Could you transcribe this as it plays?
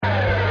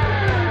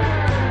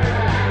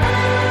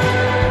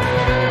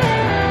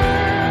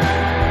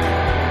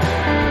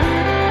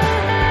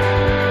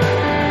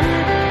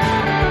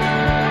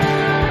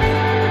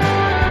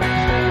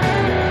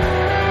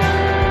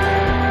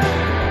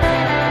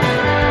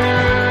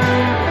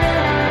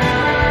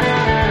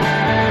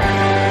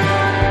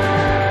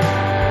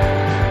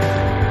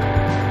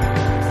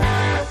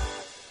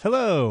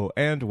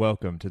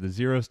welcome to the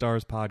Zero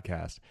Stars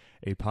Podcast,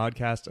 a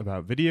podcast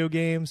about video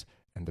games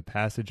and the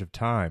passage of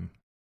time.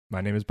 My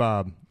name is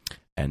Bob.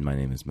 And my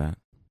name is Matt.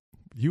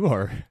 You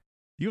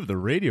have the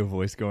radio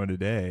voice going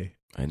today.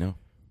 I know.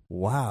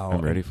 Wow.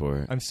 I'm ready for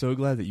it. I'm so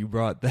glad that you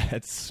brought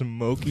that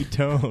smoky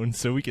tone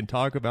so we can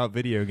talk about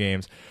video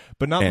games.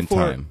 But not and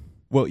before... time.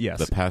 Well, yes.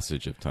 The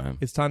passage of time.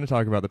 It's time to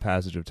talk about the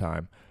passage of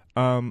time.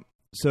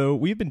 So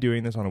we've been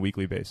doing this on a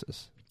weekly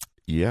basis.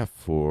 Yeah,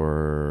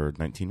 for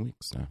 19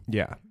 weeks now.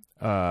 Yeah.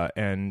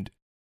 And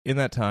in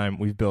that time,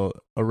 we've built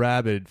a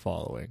rabid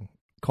following,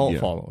 cult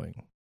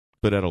following.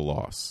 But at a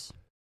loss.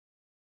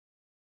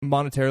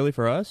 Monetarily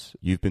for us?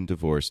 You've been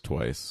divorced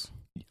twice.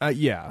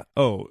 Yeah.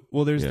 Oh,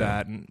 well, there's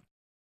that. And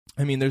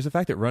I mean, there's the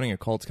fact that running a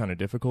cult's kind of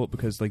difficult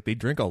because, like, they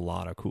drink a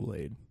lot of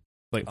Kool-Aid.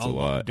 Like, a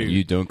lot. Dude. And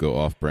you don't go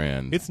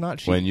off-brand. It's not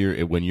cheap. When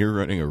you're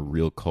running a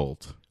real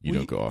cult, you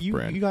don't go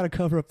off-brand. You got to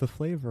cover up the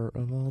flavor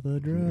of all the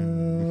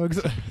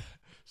drugs.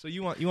 So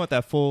you want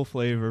that full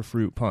flavor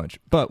fruit punch.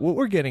 But what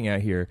we're getting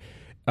at here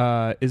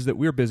is that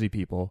we're busy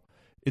people.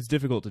 It's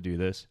difficult to do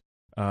this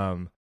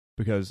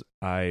because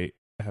I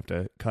have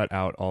to cut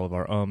out all of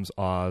our ums,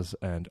 ahs,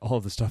 and all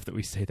of the stuff that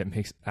we say that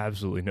makes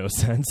absolutely no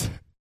sense.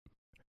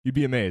 You'd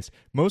be amazed.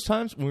 Most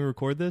times when we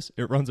record this,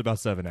 it runs about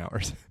 7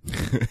 hours.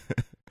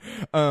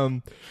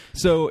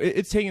 So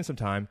it's taking some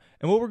time.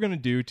 And what we're going to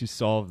do to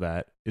solve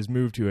that is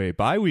move to a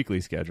bi-weekly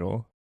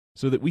schedule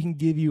so that we can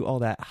give you all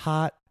that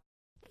hot,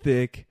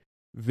 thick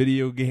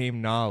video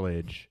game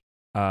knowledge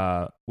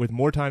with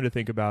more time to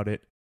think about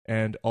it.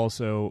 And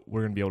also,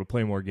 we're going to be able to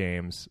play more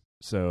games,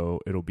 so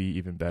it'll be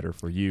even better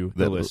for you,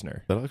 the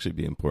listener. That'll actually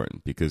be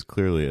important, because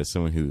clearly, as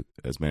someone who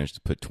has managed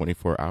to put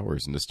 24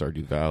 hours into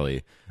Stardew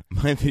Valley,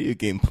 my video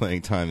game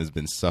playing time has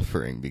been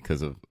suffering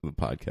because of the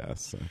podcast.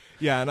 So.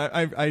 Yeah, and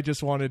I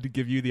just wanted to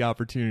give you the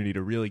opportunity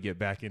to really get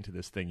back into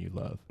this thing you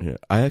love. Yeah,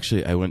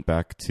 I went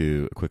back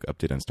to a quick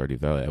update on Stardew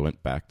Valley. I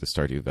went back to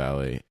Stardew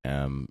Valley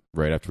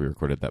right after we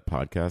recorded that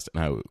podcast,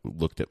 and I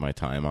looked at my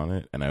time on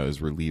it, and I was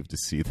relieved to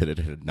see that it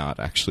had not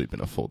actually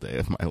been a full day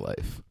of my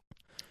life.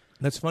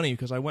 That's funny,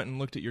 because I went and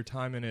looked at your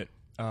time in it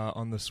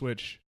on the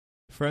Switch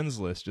friends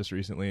list just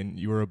recently, and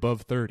you were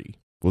above 30.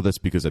 Well, that's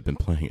because I've been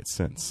playing it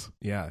since.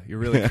 Yeah,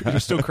 you're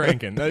still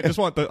cranking. I just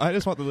want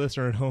the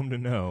listener at home to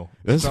know.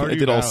 That's what I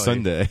did all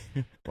Sunday.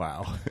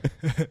 Wow,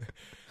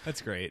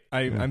 that's great.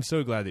 I'm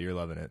so glad that you're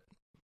loving it.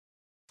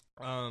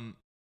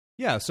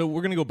 Yeah. So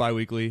we're gonna go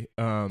bi-weekly,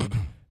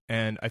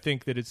 and I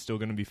think that it's still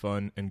gonna be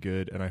fun and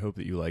good, and I hope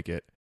that you like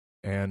it.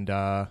 And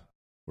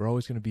we're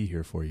always gonna be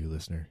here for you,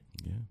 listener.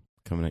 Yeah.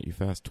 Coming at you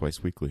fast,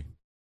 twice weekly.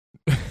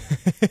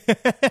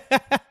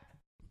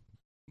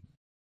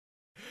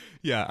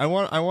 Yeah, I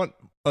want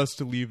us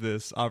to leave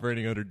this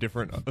operating under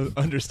different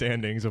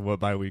understandings of what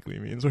bi-weekly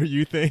means, where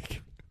you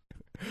think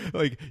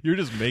like you're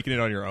just making it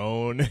on your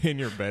own in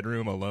your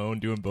bedroom alone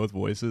doing both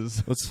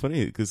voices. Well, it's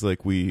funny because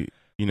like we,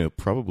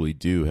 probably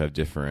do have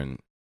different,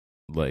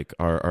 like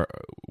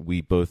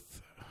we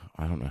both,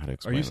 I don't know how to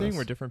explain. Are you saying this.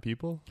 We're different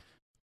people?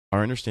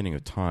 Our understanding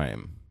of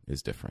time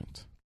is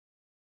different.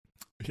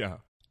 Yeah.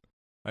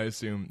 I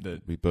assume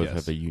that we both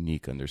have a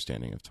unique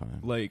understanding of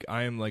time. Like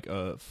I am like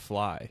a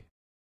fly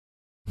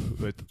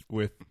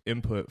with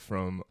input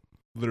from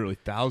literally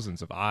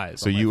thousands of eyes.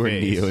 So you are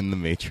Neo in the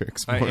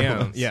Matrix. I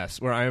am, yes.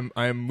 Where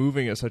I am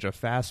moving at such a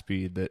fast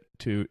speed that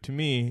to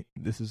me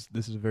this is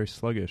a very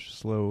sluggish,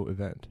 slow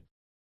event,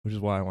 which is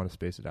why I want to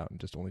space it out and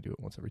just only do it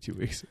once every 2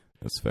 weeks.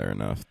 That's fair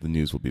enough. The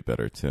news will be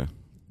better too.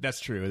 That's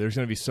true. There's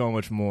going to be so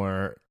much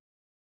more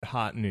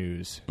hot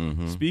news.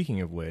 Mm-hmm. Speaking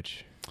of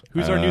which.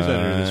 Who's our news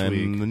editor this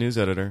week? I'm the news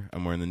editor.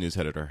 I'm wearing the news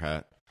editor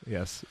hat.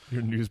 Yes,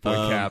 your newsboy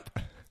cap.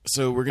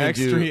 So we're going to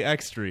do...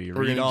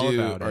 We're going to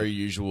do our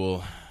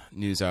usual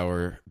news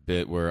hour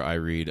bit where I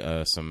read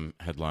some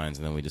headlines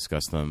and then we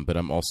discuss them. But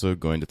I'm also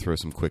going to throw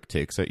some quick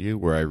takes at you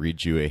where I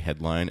read you a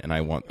headline and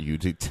I want you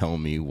to tell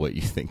me what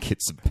you think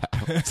it's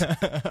about.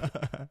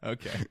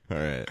 Okay. All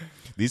right.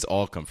 These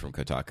all come from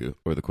Kotaku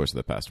over the course of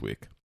the past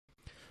week.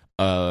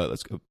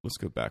 Let's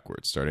go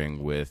backwards,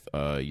 starting with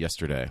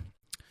yesterday.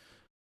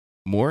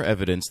 More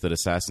evidence that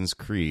Assassin's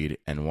Creed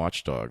and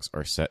Watch Dogs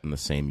are set in the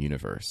same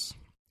universe.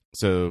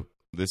 So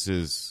this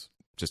is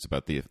just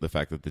about the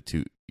fact that the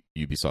two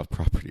Ubisoft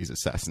properties,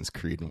 Assassin's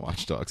Creed and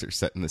Watch Dogs, are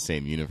set in the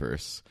same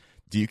universe.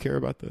 Do you care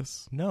about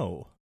this?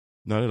 No.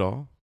 Not at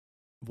all?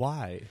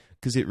 Why?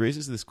 Because it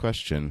raises this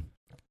question,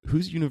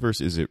 whose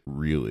universe is it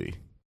really?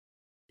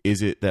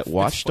 Is it that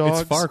Watch Dogs...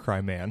 It's Far Cry,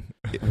 man.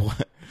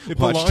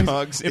 Watch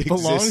Dogs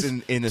exists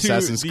in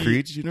Assassin's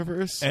Creed's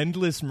universe?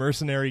 Endless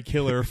mercenary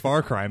killer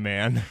Far Cry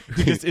man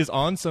who just is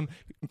on some...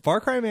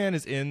 Far Cry man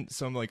is in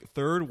some like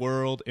third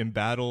world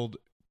embattled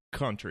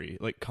country,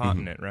 like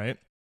continent, right?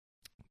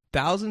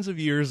 Thousands of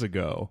years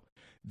ago,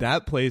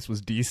 that place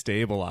was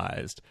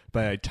destabilized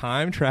by a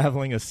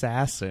time-traveling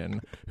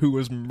assassin who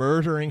was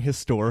murdering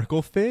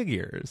historical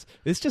figures.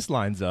 This just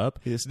lines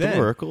up.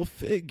 Historical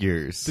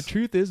figures. The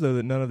truth is, though,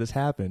 that none of this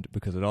happened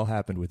because it all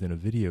happened within a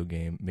video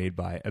game made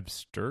by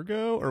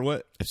Abstergo, or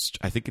what?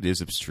 I think it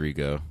is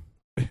Abstergo.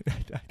 I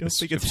don't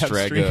think it's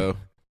Abstergo.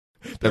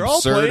 They're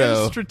all playing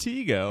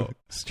Absurdo.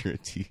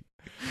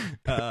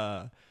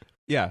 Stratego.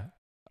 Yeah.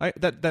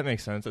 That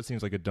makes sense. That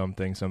seems like a dumb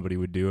thing somebody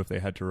would do if they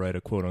had to write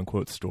a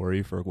quote-unquote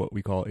story for what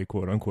we call a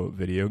quote-unquote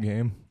video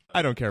game.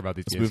 I don't care about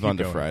these games. Let's move on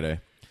to Friday.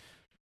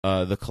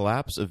 The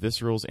collapse of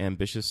Visceral's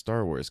ambitious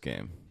Star Wars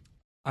game.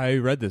 I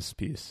read this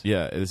piece.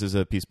 Yeah, this is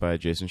a piece by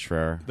Jason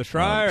Schreier. The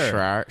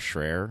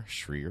Schreier.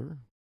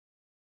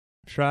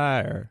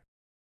 Schreier.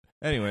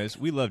 Anyways,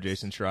 we love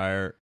Jason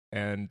Schreier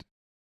and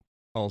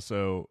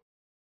also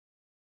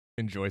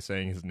enjoy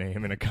saying his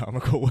name in a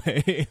comical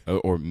way.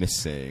 Or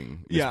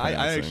missaying. Yeah,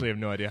 I actually have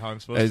no idea how I'm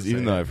supposed to say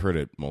even though it. I've heard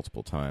it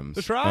multiple times.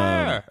 The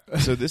Schreier!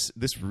 So this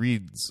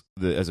reads,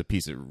 as a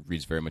piece, it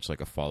reads very much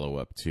like a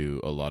follow-up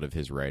to a lot of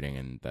his writing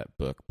in that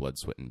book, Blood,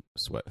 Sweat, and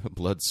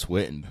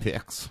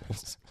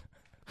Pixels.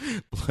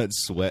 Blood,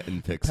 Sweat,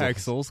 and Pixels.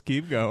 Pixels,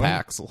 keep going.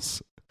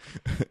 Paxels.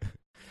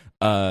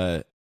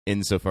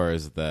 Insofar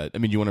as that, I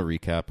mean, you want to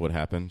recap what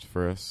happened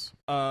for us?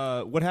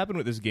 What happened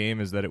with this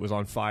game is that it was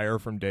on fire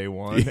from day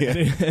one,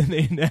 and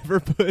they never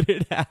put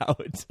it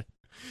out.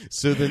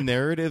 So the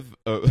narrative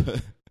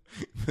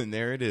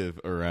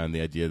around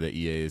the idea that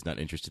EA is not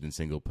interested in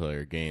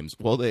single-player games,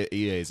 well, the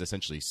EA has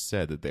essentially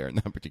said that they are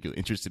not particularly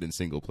interested in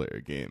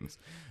single-player games.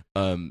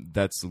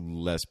 That's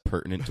less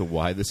pertinent to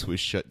why this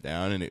was shut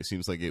down, and it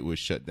seems like it was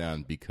shut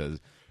down because,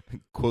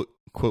 quote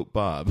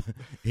Bob,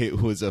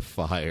 it was a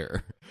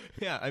fire.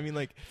 Yeah, I mean,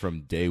 like,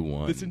 from day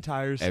one. This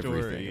entire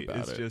story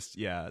is just,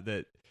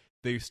 that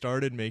they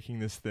started making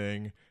this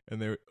thing,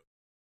 and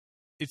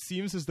it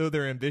seems as though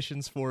their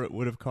ambitions for it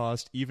would have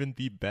cost even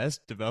the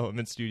best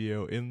development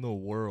studio in the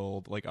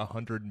world like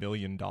 $100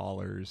 million.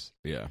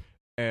 Yeah.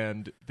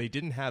 And they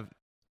didn't have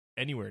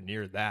anywhere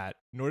near that,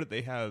 nor did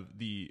they have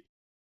the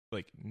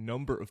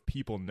number of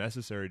people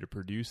necessary to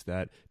produce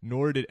that,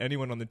 nor did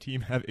anyone on the team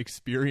have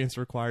experience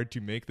required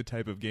to make the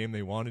type of game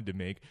they wanted to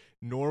make,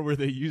 nor were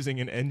they using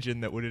an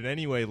engine that would in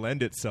any way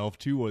lend itself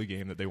to a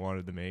game that they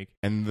wanted to make.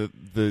 And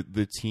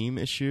the team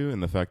issue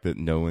and the fact that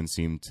no one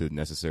seemed to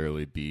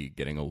necessarily be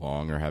getting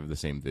along or have the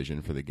same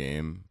vision for the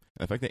game,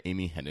 and the fact that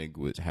Amy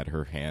Hennig had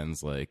her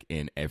hands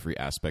in every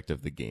aspect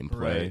of the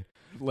gameplay.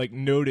 Right.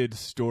 Noted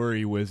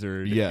story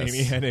wizard, yes.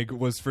 Amy Hennig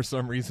was for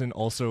some reason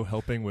also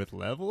helping with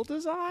level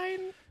design?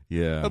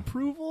 Yeah.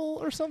 Approval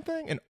or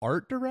something? An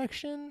art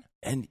direction?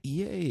 And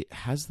EA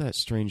has that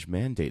strange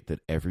mandate that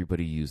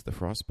everybody use the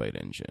Frostbite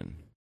engine.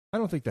 I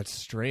don't think that's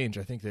strange.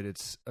 I think that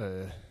it's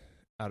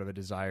out of a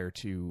desire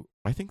to...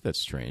 I think that's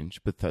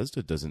strange.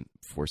 Bethesda doesn't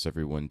force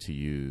everyone to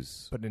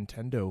use... But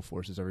Nintendo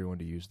forces everyone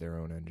to use their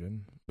own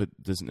engine. But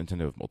doesn't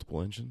Nintendo have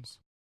multiple engines?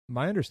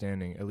 My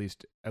understanding, at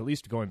least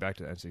going back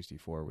to the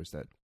N64, was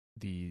that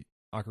the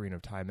Ocarina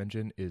of Time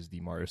engine is the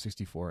Mario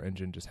 64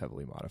 engine, just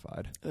heavily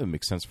modified. It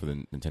makes sense for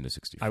the Nintendo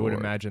 64. I would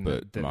imagine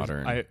but that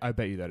modern. I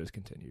bet you that is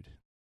continued.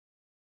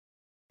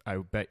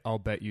 I'll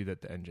bet you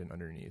that the engine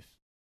underneath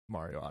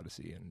Mario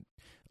Odyssey and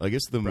I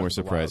guess the more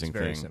surprising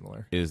thing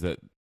similar. Is that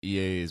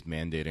EA is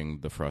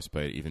mandating the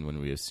Frostbite, even when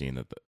we have seen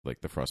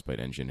that the Frostbite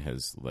engine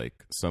has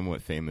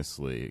somewhat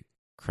famously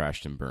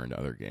crashed and burned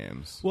other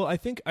games. Well, I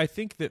think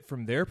that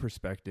from their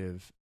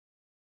perspective,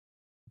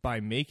 by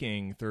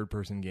making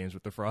third-person games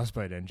with the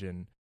Frostbite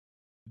engine,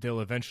 they'll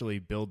eventually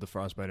build the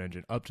Frostbite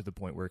engine up to the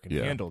point where it can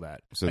handle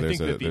that. So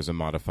there's a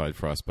modified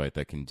Frostbite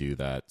that can do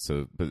that.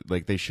 So,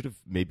 but they should have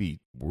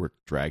maybe worked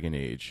Dragon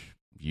Age,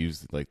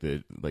 used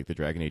the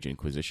Dragon Age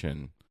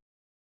Inquisition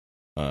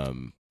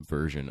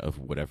version of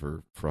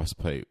whatever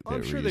Frostbite.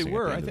 I'm sure they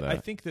were. I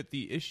think that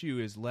the issue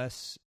is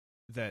less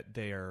that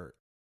they are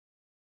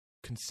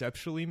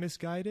conceptually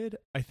misguided.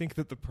 I think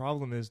that the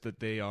problem is that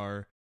they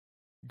are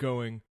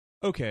going,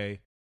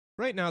 okay,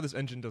 right now this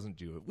engine doesn't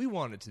do it. We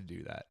want it to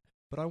do that.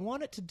 But I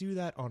want it to do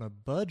that on a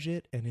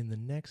budget and in the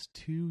next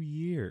 2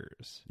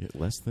 years. Yeah,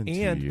 less than 2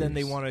 years. And then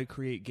they want to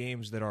create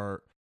games that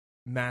are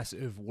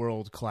massive,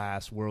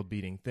 world-class,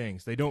 world-beating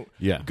things. They don't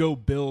go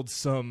build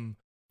some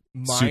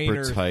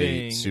minor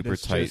super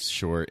tight,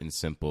 short, and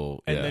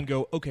simple. And then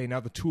go, okay, now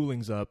the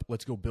tooling's up.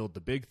 Let's go build the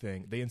big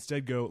thing. They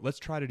instead go, let's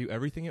try to do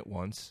everything at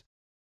once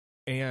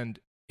and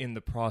in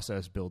the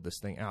process build this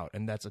thing out.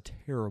 And that's a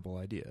terrible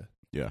idea.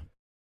 Yeah.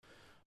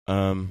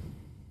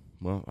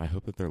 Well, I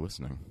hope that they're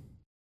listening.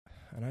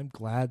 And I'm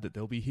glad that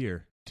they'll be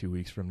here 2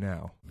 weeks from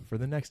now for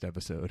the next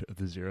episode of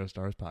the Zero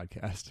Stars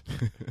podcast.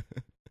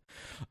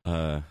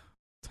 Time.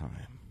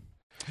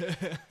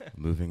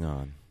 Moving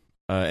on.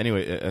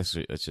 Anyway,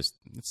 actually, it's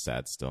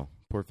sad still.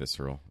 Poor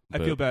Visceral. I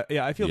feel bad.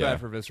 Yeah, I feel bad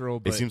for Visceral.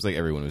 But it seems like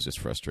everyone was just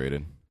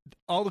frustrated.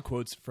 All the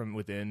quotes from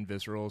within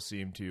Visceral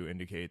seem to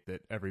indicate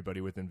that everybody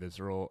within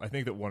Visceral, I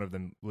think that one of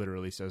them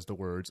literally says the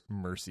words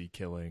mercy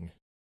killing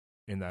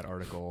in that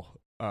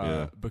article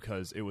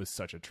because it was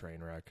such a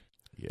train wreck.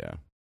 Yeah.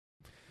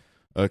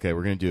 Okay,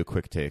 we're going to do a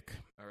quick take.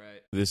 All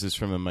right. This is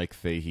from a Mike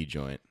Fahey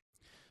joint.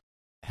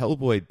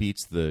 Hellboy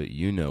beats the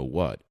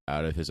you-know-what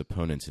out of his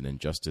opponents in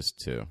Injustice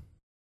 2.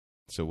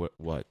 So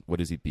what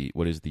does he beat?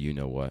 What is the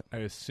you-know-what? I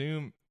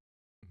assume...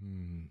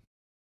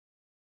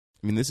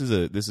 I mean, this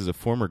is a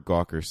former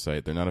Gawker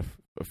site. They're not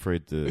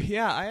afraid to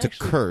to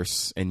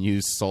curse and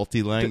use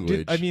salty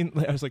language.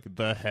 I was like,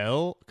 the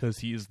hell? Because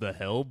he's the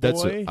hell boy?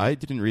 That's what, I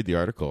didn't read the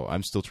article.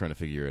 I'm still trying to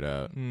figure it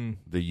out.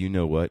 The you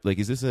know what? Like,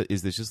 is this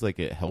just like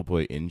a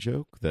Hellboy in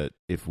joke that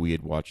if we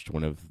had watched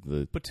one of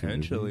the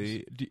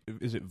potentially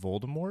is it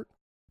Voldemort?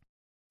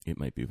 It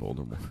might be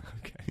Voldemort.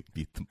 Okay,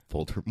 Be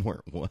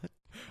Voldemort. What?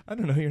 I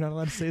don't know. You're not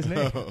allowed to say his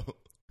name. Oh.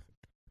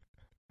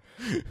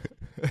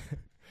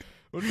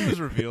 What if it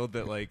was revealed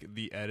that like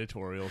the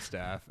editorial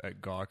staff at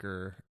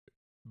Gawker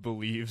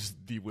believes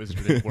the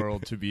wizarding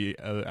world to be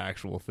an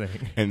actual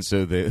thing, and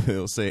so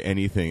they'll say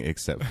anything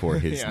except for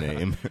his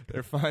name.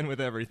 They're fine with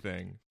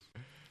everything,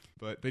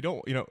 but they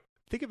don't.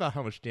 Think about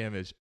how much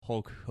damage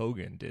Hulk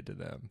Hogan did to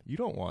them. You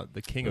don't want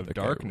the King of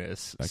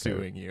Darkness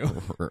suing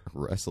you.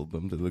 Wrestled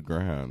them to the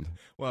ground.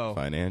 Well,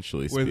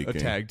 financially with speaking, a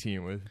tag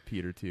team with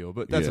Peter Thiel,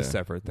 but that's a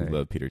separate thing. We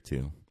love Peter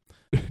Thiel.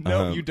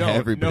 No, you don't.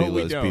 Everybody no,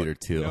 we loves don't. Peter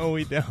Thiel. No,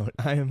 we don't.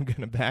 I am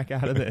going to back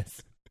out of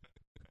this.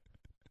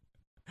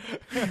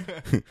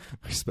 Our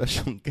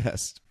special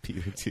guest,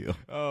 Peter Thiel.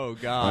 Oh,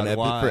 God,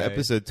 why? For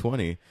episode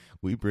 20,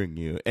 we bring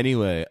you...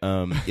 Anyway,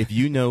 if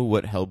you know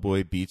what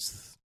Hellboy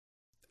beats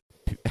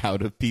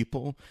out of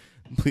people,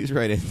 please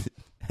write in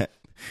at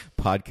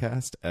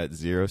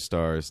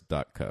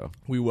podcast@zerostars.co.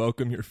 We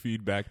welcome your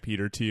feedback,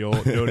 Peter Thiel,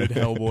 noted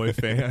Hellboy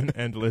fan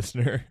and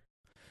listener.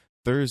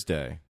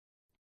 Thursday.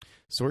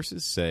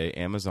 Sources say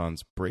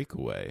Amazon's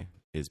Breakaway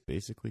is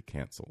basically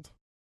canceled.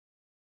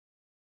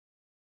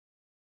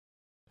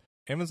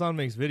 Amazon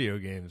makes video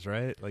games,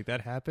 right? Like that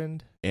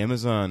happened?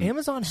 Amazon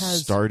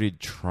has started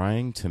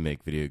trying to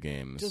make video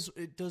games.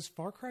 Does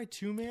Far Cry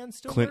 2 Man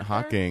still Clint work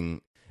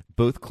Hocking,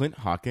 both Clint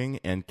Hocking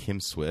and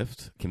Kim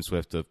Swift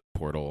of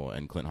Portal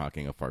and Clint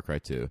Hocking of Far Cry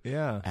 2,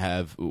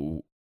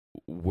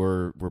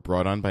 were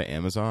brought on by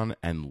Amazon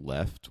and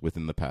left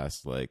within the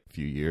past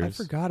few years. I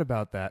forgot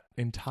about that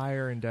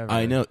entire endeavor.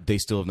 I know they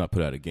still have not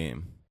put out a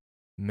game.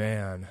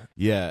 Man,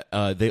 yeah.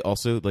 They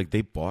also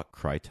they bought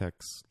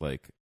Crytek's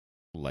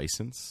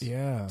license,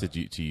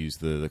 to use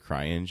the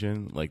Cry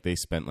engine. They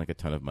spent a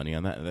ton of money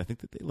on that, and I think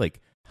that they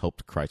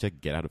helped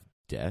Crytek get out of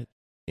debt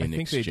in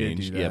exchange. They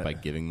did do that. By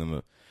giving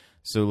them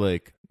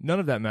none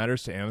of that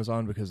matters to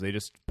Amazon because they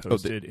just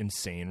posted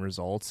insane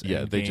results.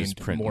 And they gained just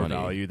print more money.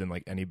 value than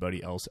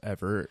anybody else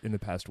ever in the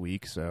past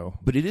week. So,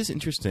 but it is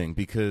interesting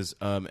because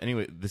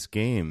anyway, this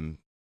game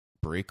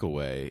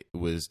Breakaway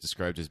was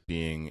described as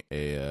being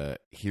a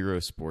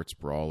hero sports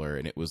brawler,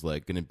 and it was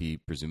going to be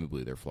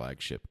presumably their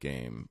flagship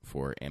game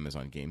for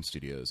Amazon Game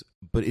Studios.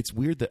 But it's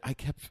weird that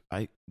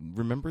I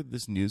remember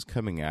this news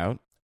coming out,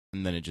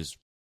 and then it just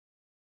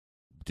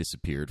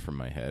disappeared from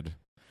my head.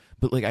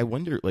 But I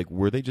wonder,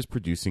 were they just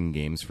producing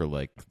games for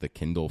the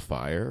Kindle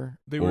Fire?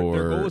 Their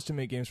goal was to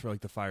make games for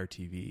the Fire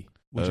TV,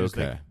 which is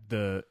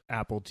the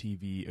Apple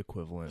TV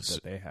equivalent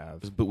that they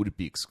have. But would it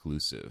be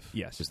exclusive?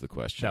 Yes, is the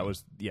question. That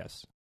was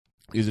yes.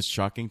 Is it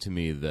shocking to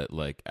me that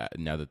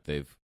now that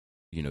they've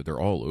they're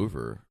all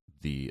over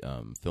the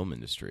film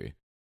industry,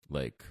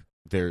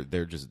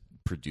 they're just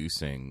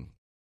producing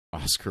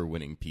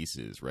Oscar-winning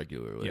pieces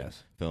regularly,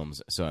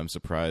 films. So I'm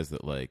surprised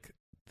that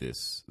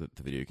that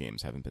the video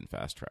games haven't been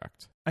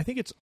fast-tracked. I think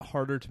it's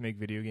harder to make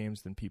video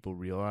games than people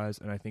realize,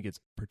 and I think it's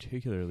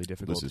particularly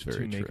difficult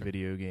to make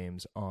video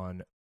games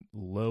on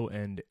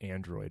low-end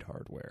Android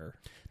hardware.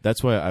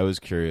 That's why I was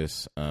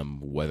curious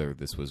whether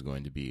this was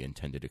going to be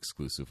intended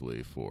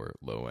exclusively for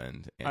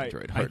low-end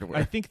Android hardware.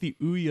 I think the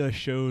Ouya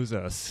shows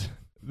us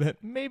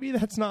that maybe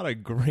that's not a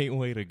great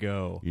way to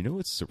go. You know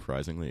what's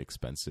surprisingly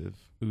expensive?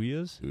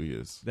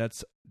 Ouyas.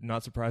 That's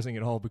not surprising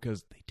at all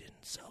because they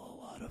didn't sell a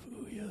lot of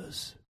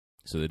Ouyas.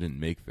 So they didn't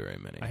make very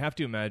many. I have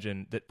to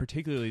imagine that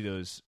particularly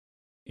those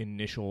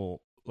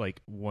initial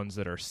ones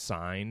that are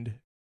signed.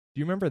 Do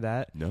you remember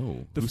that?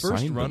 No. The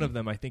first run of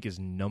them I think is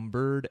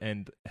numbered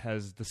and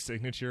has the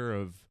signature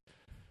of...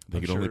 They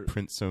could only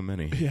print so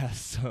many. Yeah,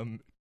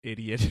 some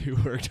idiot who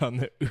worked on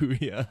the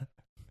Ouya.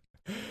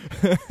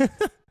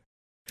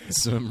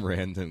 Some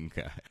random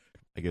guy.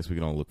 I guess we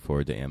can all look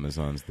forward to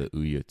Amazon's The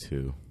Ouya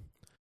 2.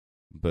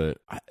 But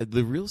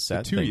the real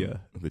sad thing...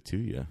 The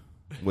Tuya.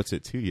 What's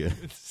it to you?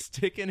 It's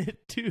sticking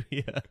it to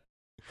you.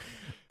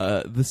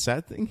 The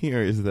sad thing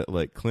here is that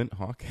Clint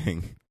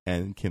Hocking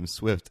and Kim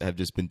Swift have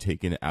just been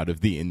taken out of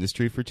the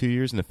industry for 2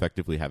 years and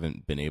effectively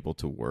haven't been able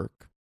to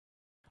work.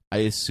 I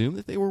assume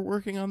that they were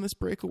working on this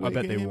Breakaway game.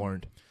 I bet they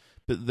weren't.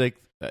 But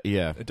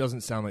yeah. It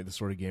doesn't sound like the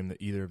sort of game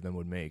that either of them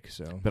would make.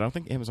 So, but I don't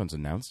think Amazon's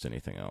announced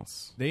anything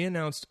else. They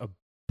announced a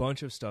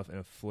bunch of stuff in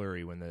a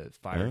flurry when the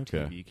Fire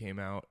TV came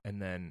out,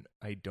 and then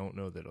I don't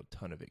know that a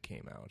ton of it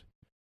came out.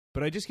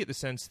 But I just get the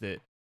sense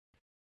that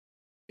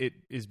it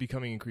is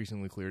becoming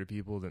increasingly clear to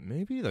people that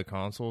maybe the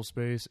console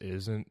space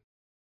isn't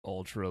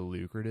ultra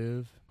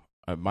lucrative.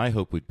 My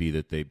hope would be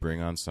that they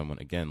bring on someone,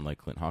 again, like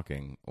Clint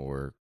Hocking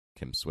or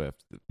Kim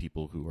Swift, the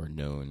people who are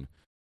known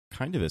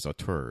kind of as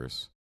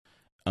auteurs,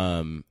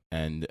 and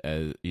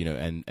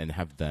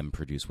have them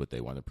produce what they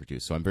want to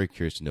produce. So I'm very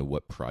curious to know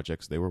what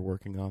projects they were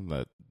working on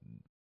that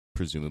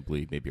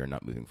presumably maybe are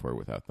not moving forward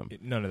without them.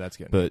 None of that's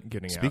getting But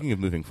out. Speaking of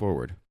moving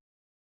forward,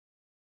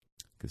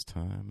 because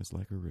time is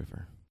like a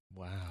river.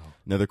 Wow.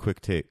 Another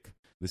quick take.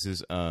 This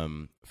is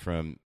from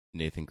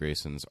Nathan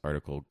Grayson's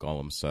article,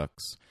 Gollum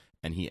Sucks.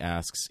 And he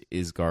asks,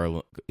 is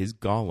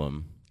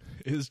Gollum...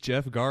 Is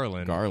Jeff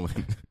Garland.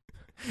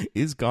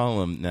 Is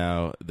Gollum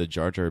now the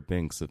Jar Jar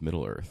Binks of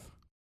Middle-earth?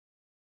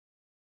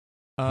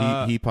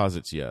 He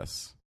posits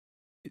yes.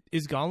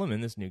 Is Gollum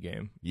in this new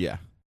game? Yeah.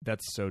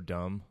 That's so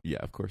dumb. Yeah,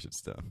 of course it's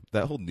dumb.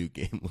 That whole new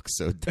game looks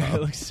so dumb.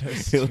 It looks so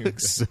stupid. It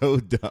looks so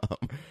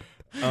dumb.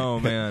 Oh,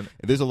 man.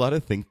 There's a lot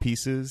of think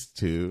pieces,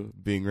 too,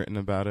 being written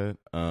about it.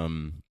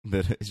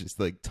 That it's just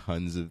like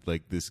tons of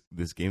like this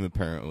game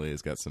apparently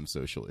has got some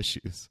social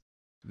issues.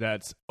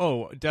 That's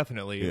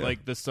definitely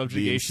like the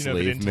subjugation The of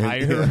an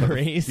enslavement. entire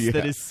race Yeah.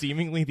 that is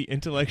seemingly the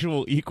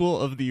intellectual equal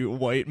of the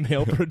white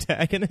male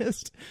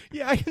protagonist.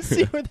 Yeah, I can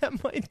see where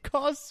that might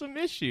cause some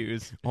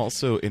issues.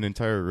 Also, an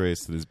entire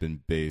race that has been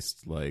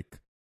based like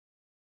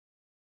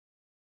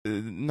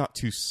not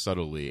too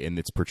subtly in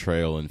its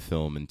portrayal in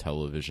film and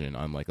television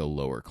on like a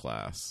lower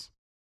class.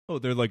 Oh,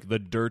 they're like the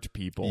dirt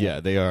people. Yeah,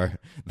 they are.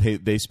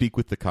 They speak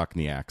with the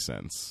Cockney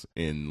accents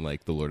in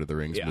like the Lord of the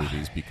Rings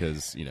movies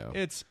because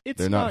it's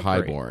they're not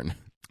great. highborn.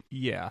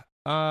 Yeah.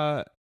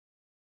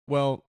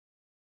 Well,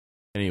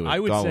 Anyway, I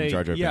would Gollum, say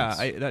Jar Jar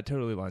Binks. that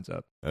totally lines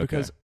up Okay.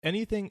 because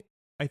anything.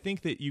 I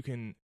think that you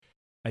can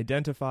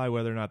identify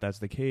whether or not that's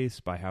the case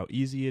by how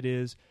easy it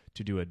is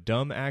to do a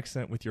dumb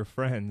accent with your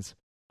friends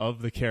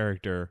of the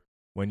character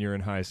when you're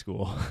in high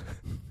school.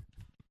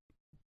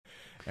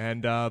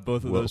 And both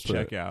of Well those put.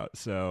 check out.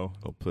 So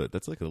Well put.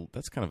 That's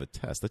kind of a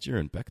test. That's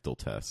your Bechdel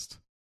test.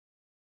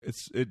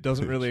 it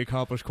doesn't really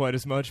accomplish quite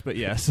as much, but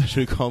yes.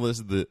 Should we call this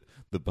the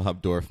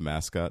Bob Dorff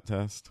mascot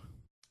test?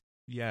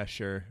 Yeah,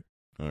 sure.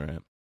 All right.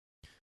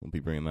 We'll be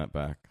bringing that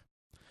back.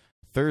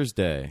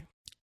 Thursday,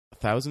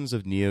 thousands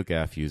of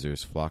NeoGAF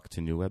users flock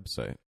to new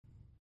website.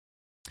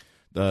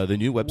 The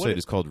new website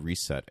is called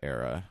Reset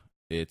Era.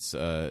 It's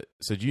how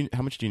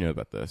much do you know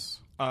about this?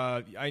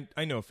 I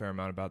know a fair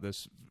amount about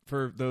this.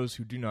 For those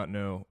who do not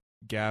know,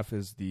 GAF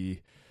is the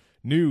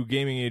new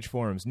gaming age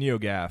forums,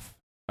 NeoGAF,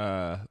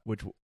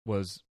 which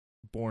was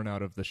born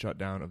out of the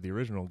shutdown of the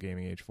original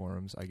gaming age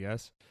forums, I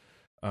guess.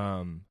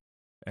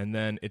 And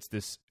then it's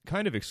this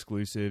kind of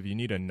exclusive. You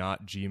need a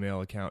not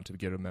Gmail account to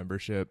get a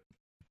membership.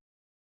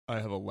 I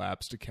have a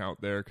lapsed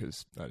account there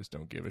because I just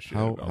don't give a shit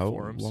about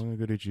forums. How long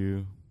ago did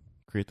you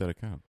create that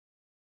account?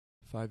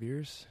 5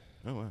 years.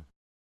 Oh, wow.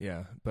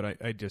 Yeah, but I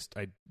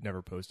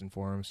never post in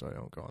forums, so I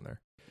don't go on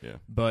there. Yeah.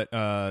 But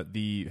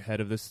the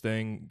head of this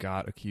thing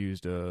got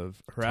accused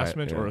of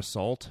harassment or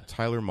assault.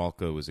 Tyler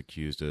Malko was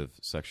accused of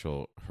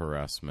sexual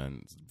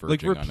harassment,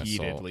 Like verging on assault.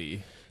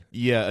 repeatedly.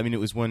 Yeah, I mean, it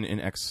was when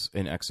an ex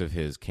of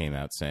his came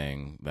out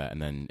saying that,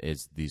 and then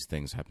as these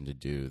things happen to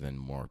do, then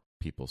more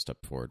people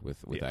stepped forward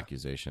with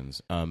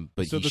accusations.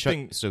 But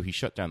So he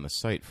shut down the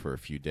site for a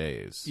few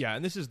days. Yeah,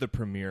 and this is the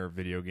premier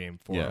video game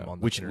forum on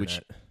the which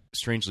internet.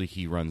 strangely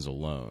he runs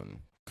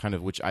alone, kind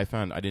of. Which I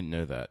found I didn't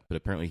know that, but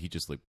apparently he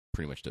just like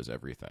pretty much does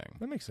everything.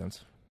 That makes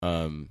sense.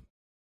 I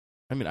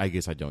mean, I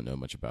guess I don't know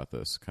much about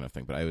this kind of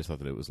thing, but I always thought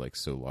that it was like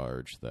so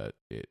large that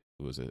it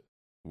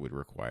would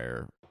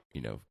require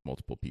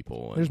multiple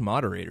people. And, There's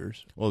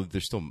moderators. well,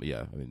 there's still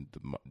I mean,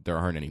 there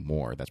aren't any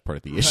more. That's part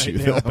of the Right, issue.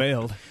 they all though.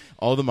 bailed.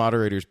 All the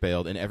moderators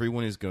bailed, and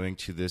everyone is going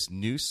to this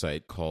new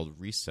site called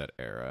Reset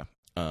Era.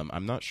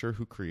 I'm not sure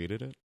who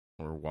created it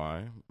or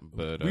why,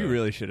 but We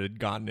really should have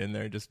gotten in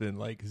there and just been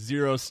like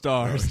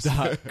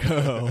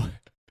 0stars.co.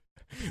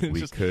 we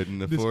just couldn't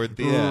this afford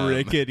the M.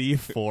 rickety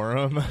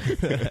forum.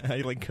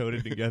 I like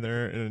coded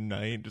together in a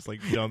night, just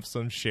like dumped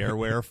some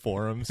shareware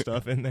forum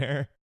stuff in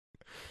there.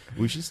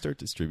 We should start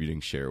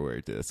distributing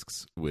shareware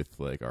discs with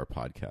like our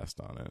podcast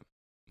on it.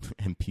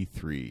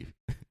 MP3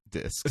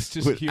 discs. It's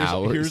just with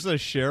here's a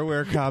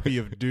shareware copy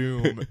of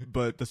Doom,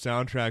 but the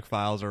soundtrack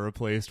files are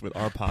replaced with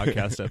our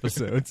podcast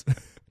episodes.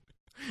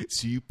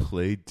 So you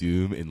play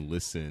Doom and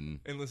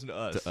listen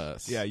To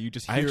us. Yeah, you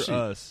just I hear actually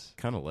us.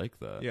 kind of like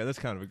that. Yeah, that's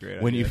kind of a great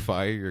idea. When you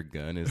fire your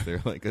gun, is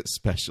there like a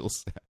special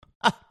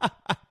sound?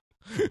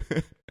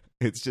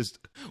 It's just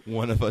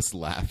one of us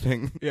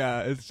laughing.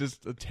 Yeah, it's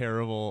just a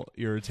terrible,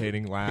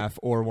 irritating laugh,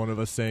 or one of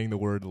us saying the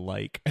word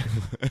like.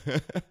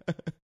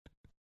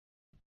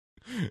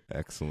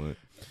 Excellent.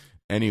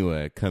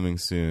 Anyway, coming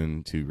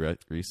soon to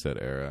Reset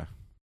Era.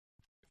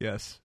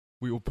 Yes.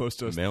 We will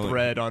post a Mailing.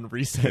 thread on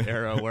Reset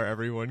Era where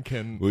everyone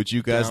can. Would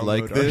you guys download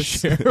like our this?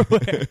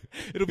 shareware.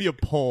 It'll be a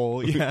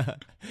poll. Yeah.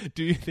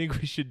 Do you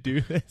think we should do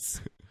this?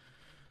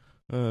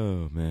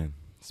 Oh man.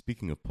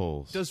 Speaking of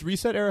polls, Does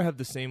Reset Era have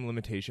the same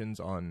limitations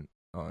on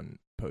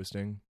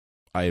posting?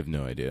 I have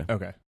no idea.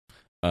 Okay.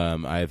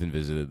 I haven't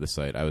visited the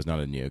site. I was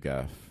not a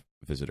NeoGAF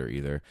visitor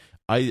either.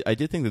 I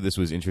did think that this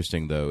was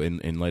interesting though,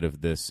 in light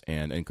of this,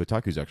 and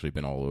Kotaku's actually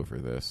been all over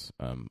this,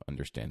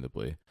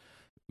 understandably,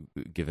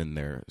 given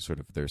their sort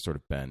of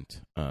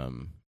bent.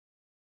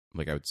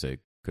 Like I would say,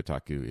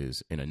 Kotaku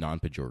is in a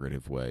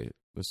non-pejorative way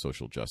a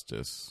social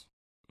justice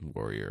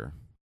warrior,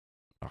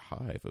 a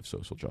hive of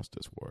social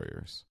justice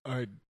warriors.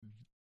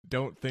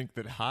 don't think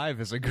that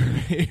hive is a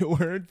great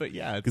word, but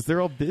yeah, because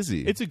they're all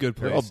busy. It's a good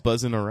place. They're all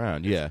buzzing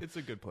around. It's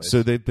a good place.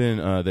 So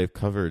they've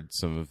covered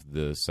some of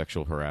the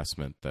sexual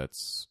harassment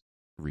that's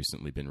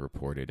recently been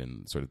reported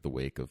in sort of the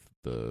wake of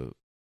the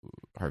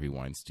Harvey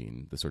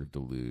Weinstein, the sort of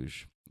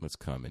deluge that's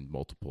come in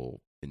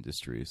multiple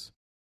industries.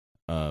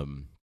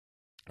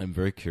 I'm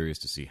very curious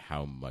to see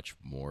how much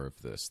more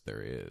of this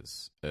there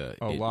is. A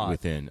lot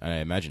within. I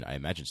imagine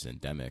it's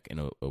endemic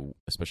in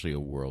especially a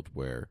world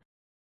where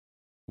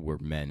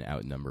men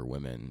outnumber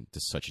women to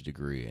such a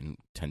degree and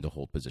tend to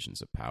hold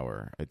positions of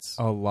power. It's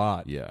a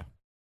lot. Yeah.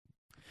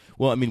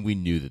 Well, I mean, we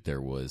knew that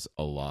there was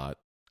a lot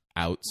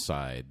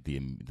outside the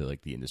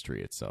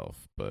industry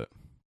itself, but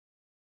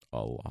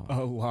a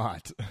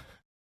lot.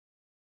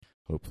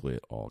 Hopefully,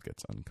 it all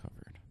gets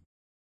uncovered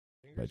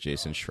by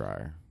Jason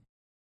Schreier.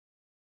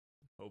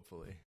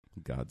 Hopefully.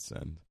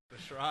 Godsend. The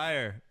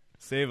Schreier.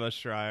 Save us,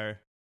 Schreier.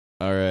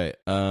 All right.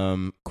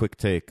 Quick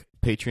take.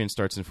 Patreon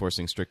starts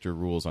enforcing stricter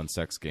rules on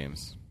sex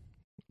games.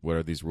 What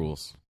are these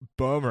rules?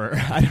 Bummer.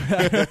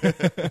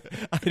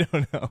 I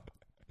don't know.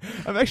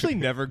 I've actually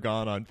never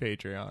gone on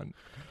Patreon.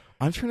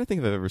 I'm trying to think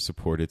if I've ever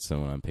supported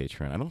someone on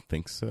Patreon. I don't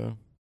think so.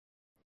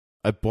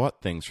 I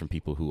bought things from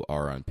people who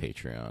are on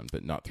Patreon,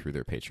 but not through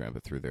their Patreon,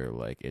 but through their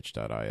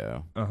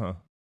itch.io. Uh-huh.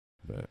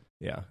 But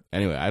yeah.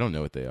 Anyway, I don't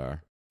know what they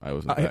are. I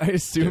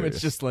assume curious.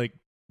 It's just like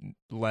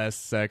less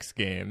sex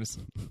games.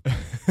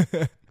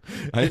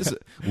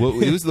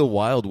 It was the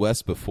Wild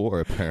West before,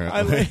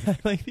 apparently. I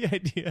like the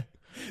idea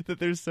that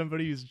there's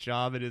somebody whose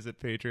job it is at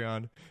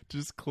Patreon to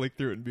just click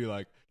through it and be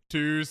like,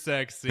 too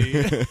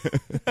sexy.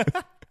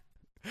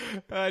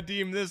 I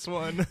deem this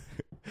one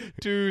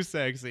too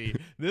sexy.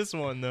 This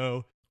one,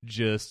 though,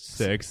 just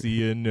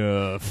sexy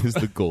enough. Is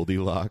the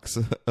Goldilocks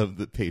of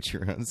the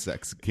Patreon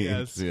sex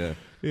games. Yes.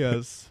 Yeah.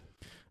 Yes.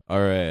 All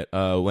right.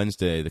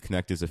 Wednesday, the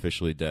Kinect is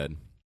officially dead.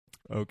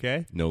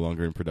 Okay. No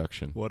longer in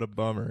production. What a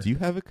bummer. Do you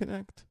have a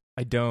Kinect?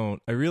 I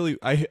don't.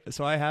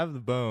 So I have the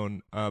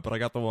Bone, but I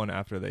got the one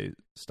after they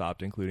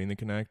stopped including the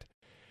Kinect.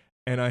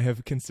 And I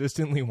have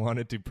consistently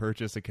wanted to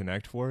purchase a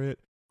Kinect for it,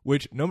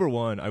 which, number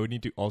one, I would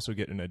need to also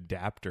get an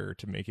adapter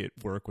to make it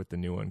work with the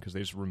new one because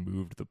they just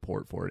removed the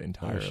port for it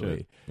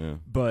entirely. Oh, yeah.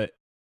 But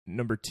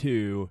number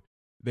two,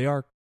 they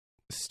are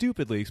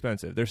stupidly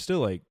expensive. They're still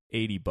like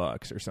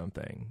 $80 or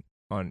something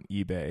on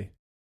eBay.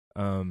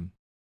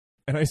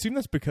 And I assume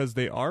that's because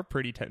they are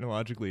pretty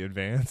technologically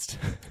advanced.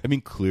 I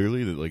mean,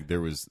 clearly, that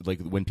there was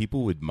when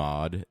people would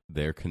mod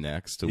their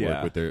Kinects to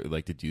work with their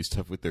to do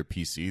stuff with their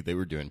PC, they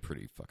were doing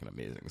pretty fucking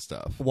amazing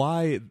stuff.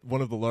 Why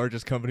one of the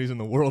largest companies in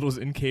the world was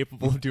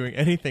incapable of doing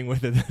anything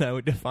with it that I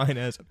would define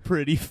as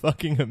pretty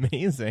fucking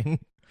amazing?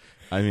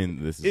 I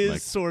mean, this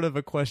is sort of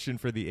a question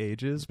for the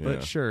ages,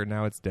 but sure,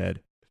 now it's dead.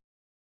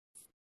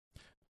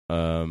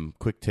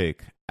 Quick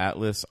take: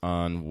 Atlas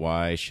on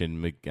why Shin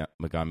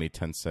Megami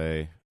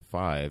Tensei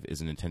 5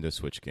 is a Nintendo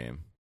Switch game.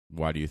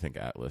 Why do you think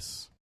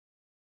Atlas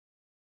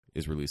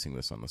is releasing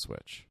this on the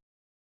Switch?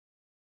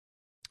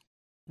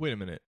 Wait a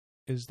minute.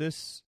 Is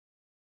this...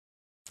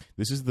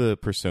 This is the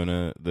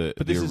Persona, the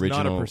this original. Is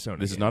not a Persona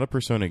this game. is not a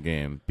Persona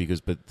game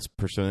but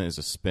Persona is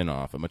a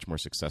spin-off, a much more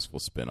successful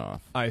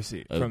spin-off. I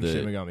see. From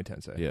Shin Megami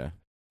Tensei.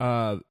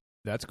 Yeah.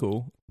 That's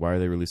cool. Why are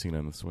they releasing it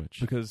on the Switch?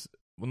 Because,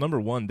 well,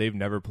 number one, they've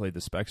never played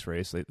the specs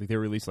race. They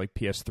released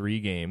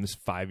PS3 games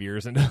 5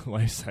 years into the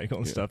life cycle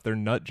and stuff. They're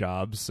nut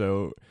jobs,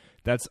 so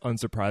that's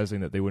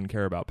unsurprising that they wouldn't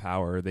care about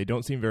power. They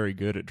don't seem very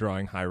good at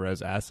drawing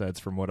high-res assets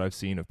from what I've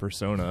seen of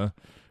Persona,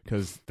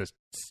 because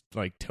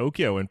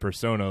Tokyo in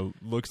Persona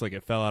looks like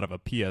it fell out of a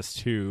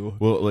PS2.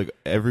 Well,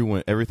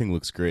 everything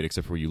looks great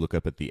except for you look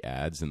up at the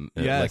ads and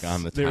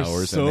on the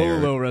towers, so and they're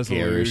low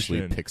resolution,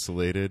 garishly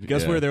pixelated.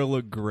 Guess where they'll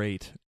look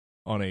great?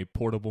 On a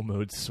portable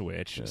mode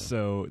Switch. Yeah.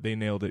 So they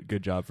nailed it.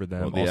 Good job for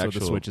them. Well,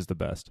 the Switch is the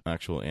best.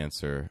 Actual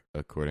answer,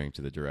 according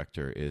to the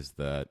director, is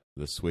that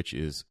the Switch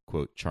is,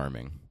 quote,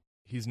 charming.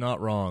 He's not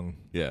wrong.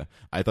 Yeah.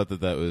 I thought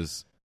that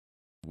was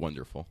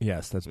wonderful.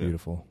 Yes, that's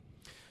beautiful.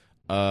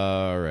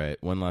 All right.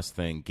 One last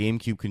thing.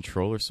 GameCube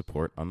controller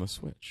support on the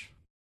Switch.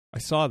 I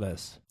saw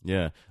this.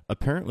 Yeah.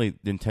 Apparently,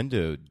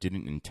 Nintendo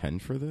didn't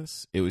intend for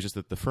this. It was just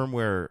that the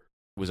firmware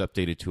was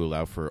updated to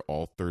allow for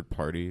all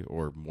third-party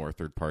or more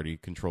third-party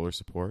controller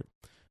support,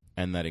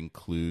 and that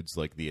includes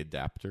the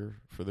adapter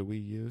for the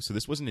Wii U. So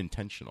this wasn't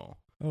intentional.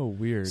 Oh,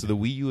 weird. So the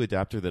Wii U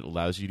adapter that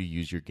allows you to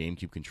use your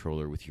GameCube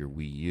controller with your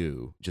Wii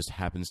U just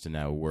happens to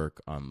now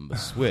work on the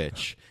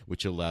Switch,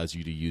 which allows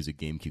you to use a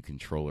GameCube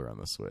controller on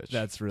the Switch.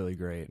 That's really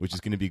great. Which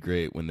is going to be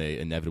great when they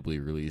inevitably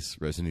release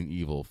Resident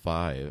Evil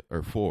 5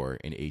 or 4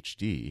 in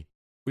HD.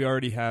 We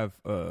already have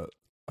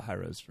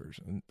high-res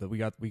version. We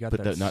got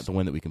but that. Not the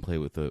one that we can play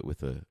with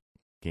a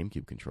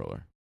GameCube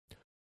controller.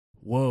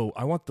 Whoa!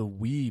 I want the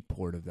Wii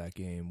port of that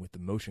game with the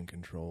motion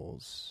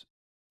controls.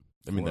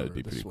 I mean, that would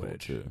be pretty cool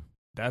too.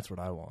 That's what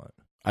I want.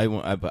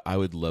 I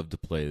would love to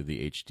play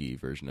the HD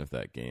version of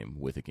that game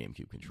with a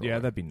GameCube controller. Yeah,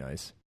 that'd be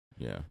nice.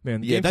 Yeah,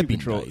 man. That'd be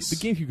nice. The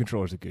GameCube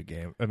controller is a good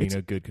game. I mean,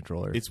 a good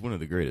controller. It's one of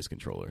the greatest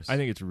controllers. I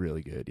think it's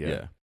really good.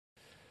 Yeah.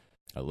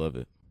 I love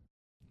it.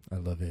 I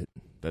love it.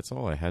 That's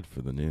all I had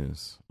for the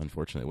news.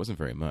 Unfortunately, it wasn't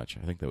very much.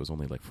 I think that was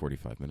only like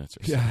 45 minutes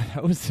or so. Yeah,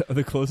 that was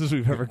the closest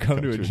we've ever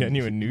come to a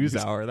genuine news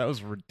hour. That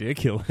was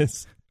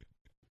ridiculous.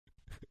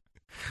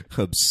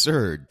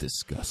 Absurd,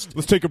 disgusting.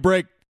 Let's take a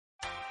break.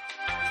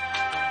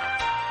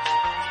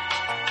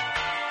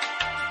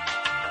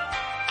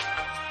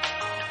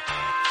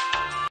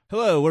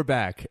 Hello, we're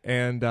back,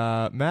 and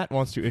Matt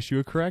wants to issue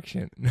a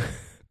correction.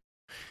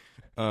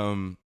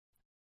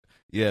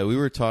 Yeah, we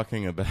were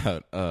talking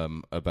about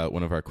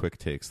one of our quick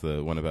takes,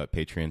 the one about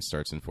Patreon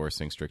starts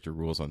enforcing stricter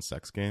rules on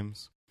sex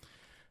games,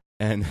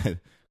 and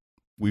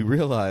we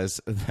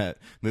realized that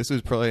this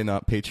was probably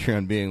not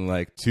Patreon being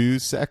like too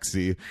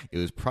sexy. It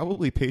was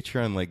probably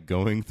Patreon like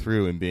going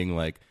through and being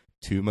like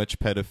too much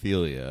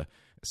pedophilia.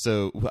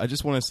 So I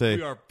just want to say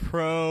we are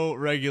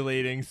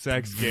pro-regulating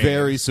sex games.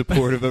 Very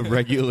supportive of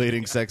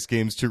regulating sex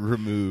games to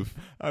remove.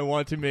 I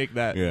want to make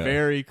that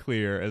very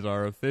clear as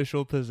our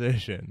official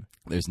position.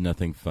 There's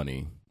nothing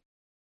funny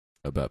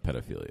about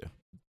pedophilia.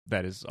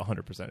 That is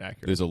 100% accurate.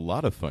 There's a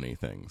lot of funny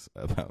things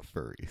about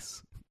furries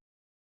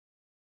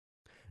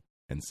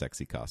and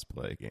sexy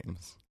cosplay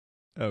games.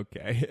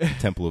 Okay.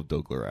 Temple of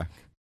Doglarak.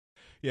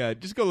 Yeah,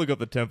 just go look up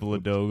the Temple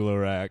of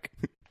Doglarak.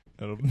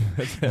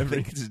 That's I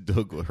think it's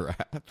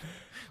Doglarak.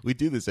 We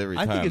do this every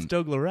time. I think it's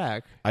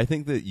Doglarak. I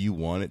think that you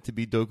want it to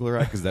be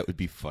Doglarak because that would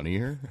be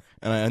funnier,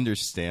 and I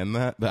understand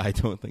that, but I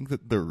don't think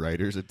that the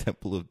writers of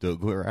Temple of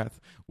Doglarak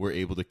were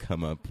able to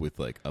come up with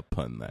like a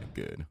pun that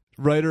good.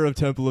 Writer of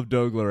Temple of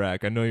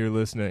Doglarak, I know you're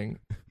listening.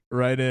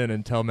 Write in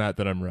and tell Matt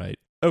that I'm right.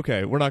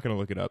 Okay, we're not going to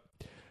look it up.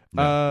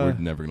 No,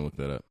 we're never going to look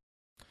that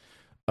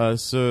up.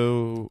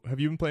 So, have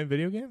you been playing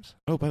video games?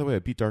 Oh, by the way, I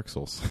beat Dark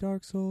Souls.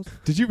 Dark Souls.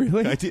 Did you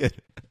really? I did.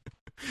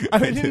 I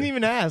didn't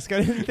even ask.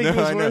 I didn't think it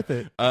was worth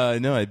it.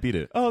 No, I beat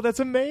it. Oh, that's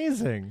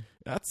amazing.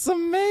 That's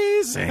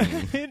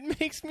amazing. It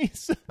makes me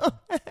so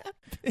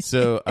happy.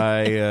 So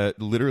I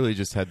literally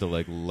just had to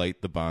like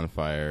light the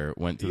bonfire.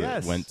 Went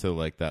to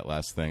like that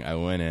last thing. I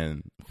went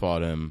in,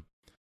 fought him,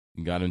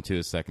 got him to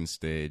a second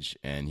stage,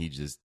 and he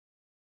just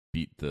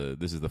beat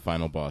this is the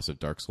final boss of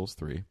Dark Souls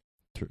 3.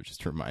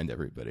 Just to remind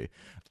everybody,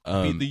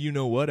 beat the you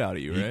know what out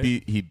of you, right?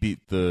 He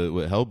beat the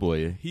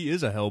Hellboy. He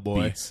is a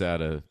Hellboy. Beats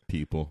out of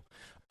people.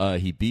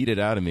 He beat it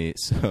out of me,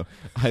 so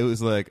I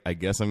was like, I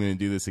guess I'm going to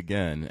do this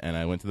again. And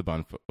I went to the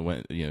bonfire,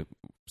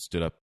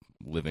 stood up,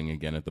 living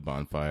again at the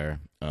bonfire,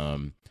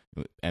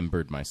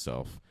 embered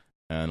myself,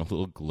 and a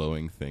little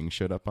glowing thing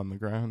showed up on the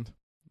ground,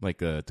 like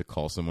to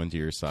call someone to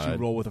your side. Did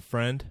you roll with a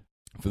friend?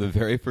 For the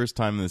very first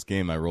time in this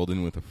game, I rolled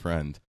in with a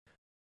friend.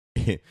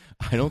 I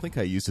don't think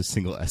I used a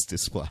single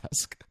Estus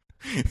flask.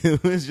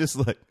 It was just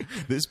like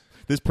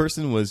this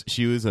person was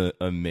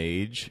a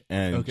mage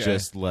and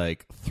just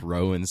like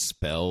throwing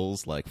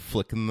spells, like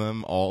flicking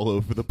them all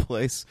over the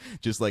place,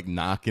 just like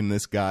knocking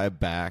this guy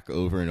back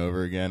over and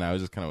over again. I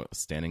was just kind of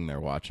standing there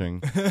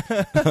watching.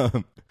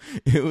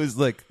 It was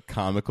like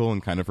comical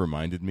and kind of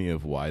reminded me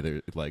of why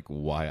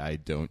I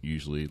don't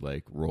usually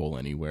like roll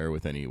anywhere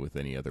with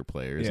any other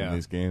players in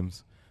these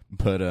games.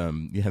 But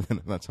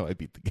that's how I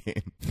beat the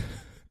game.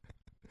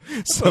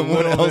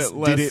 Someone else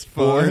did it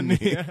for me.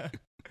 Yeah.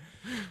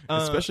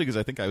 Especially because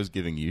I think I was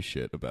giving you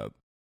shit about.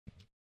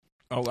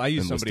 Oh, I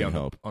used somebody on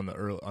an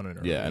earlier. On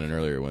an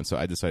earlier one. So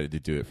I decided to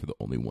do it for the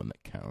only one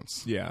that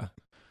counts. Yeah,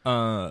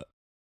 but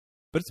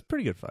it's a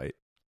pretty good fight.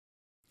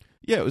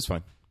 Yeah, it was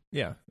fine.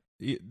 Yeah,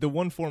 the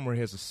one form where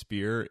he has a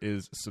spear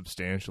is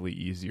substantially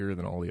easier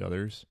than all the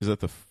others. Is that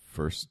the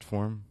first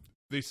form?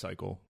 They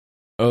cycle.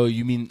 Oh,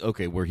 you mean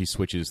where he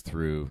switches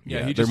through? Yeah,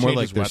 he they're just more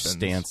like their weapons.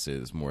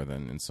 stances more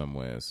than in some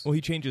ways. Well, he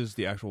changes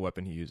the actual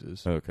weapon he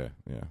uses. Okay,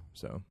 yeah.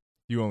 So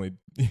you only.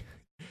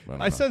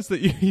 I sense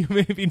that you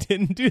maybe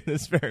didn't do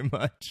this very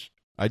much.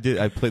 I did.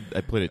 I played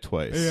it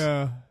twice.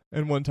 Yeah,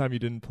 and one time you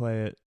didn't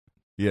play it.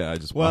 Yeah, I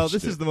just. Well, watched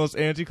this it. is the most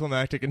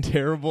anticlimactic and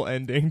terrible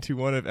ending to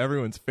one of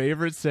everyone's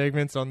favorite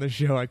segments on the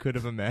show I could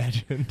have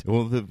imagined.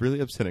 Well, the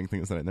really upsetting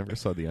thing is that I never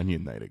saw the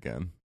Onion Knight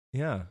again.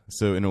 Yeah.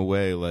 So in a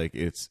way, like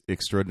it's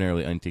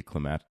extraordinarily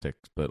anticlimactic,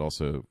 but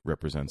also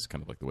represents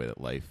kind of like the way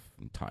that life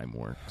and time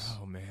works.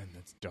 Oh man,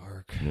 that's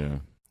dark. Yeah.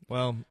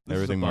 Well,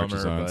 everything is a bummer,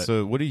 marches on. But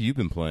So, what have you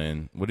been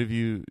playing?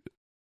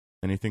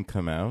 Anything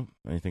come out?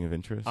 Anything of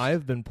interest? I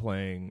have been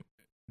playing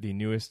the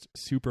newest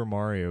Super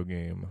Mario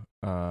game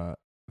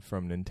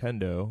from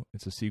Nintendo.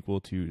 It's a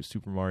sequel to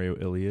Super Mario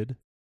Iliad,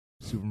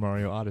 Super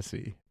Mario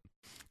Odyssey.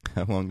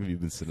 How long have you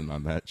been sitting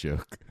on that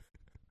joke?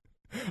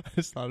 I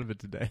just thought of it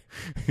today.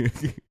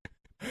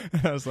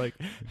 I was like,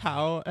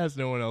 how has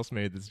no one else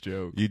made this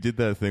joke? You did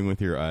that thing with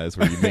your eyes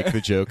where you make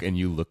the joke and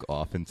you look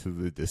off into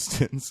the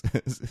distance,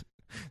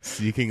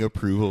 seeking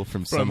approval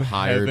from some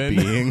higher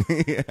being.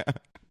 Yeah.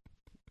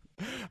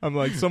 I'm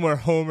like, somewhere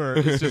Homer,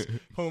 it's just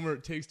Homer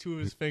takes two of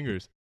his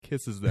fingers,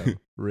 kisses them,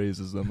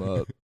 raises them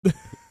up.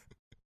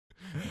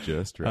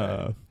 Just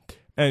right.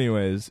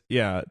 Anyways,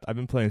 yeah, I've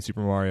been playing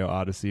Super Mario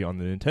Odyssey on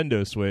the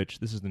Nintendo Switch.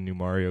 This is the new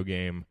Mario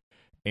game.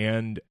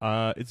 And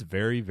it's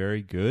very,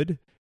 very good.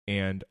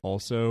 And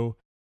also,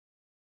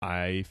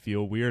 I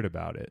feel weird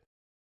about it.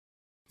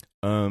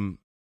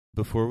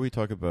 Before we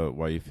talk about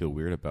why you feel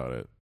weird about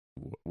it,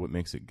 what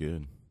makes it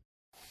good?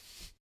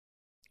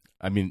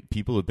 I mean,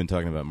 people have been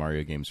talking about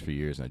Mario games for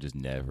years, and I just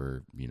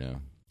never,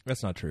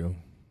 That's not true.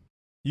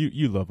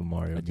 You love a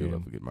Mario I game. do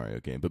love a good Mario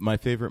game. But my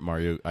favorite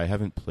Mario, I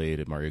haven't played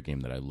a Mario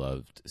game that I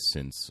loved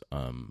since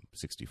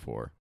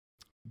 64.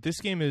 This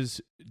game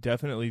is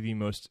definitely the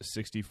most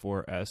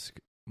 64-esque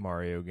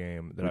Mario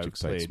game that I've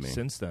played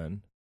since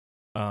then.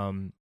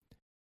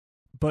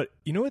 But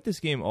you know what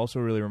this game also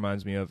really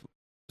reminds me of?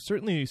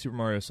 Certainly Super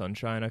Mario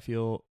Sunshine, I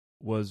feel,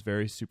 was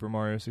very Super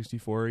Mario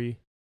 64-y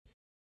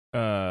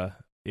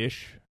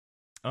ish.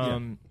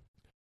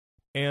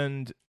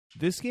 And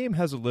this game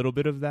has a little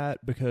bit of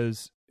that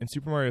because in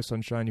Super Mario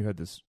Sunshine you had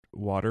this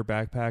water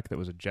backpack that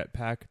was a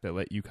jetpack that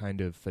let you kind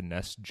of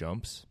finesse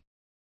jumps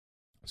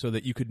so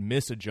that you could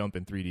miss a jump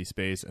in 3D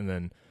space and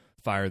then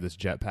fire this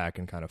jetpack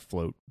and kind of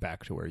float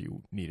back to where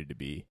you needed to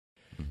be.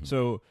 Mm-hmm.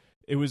 So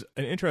it was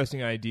an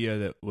interesting idea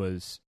that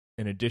was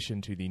in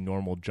addition to the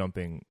normal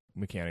jumping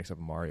mechanics of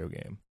a Mario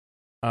game.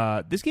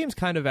 This game's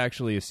kind of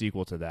actually a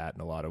sequel to that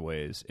in a lot of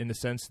ways, in the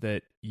sense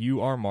that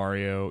you are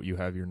Mario, you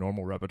have your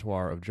normal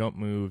repertoire of jump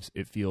moves,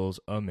 it feels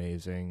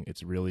amazing,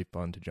 it's really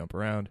fun to jump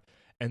around,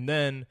 and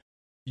then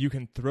you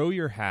can throw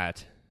your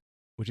hat,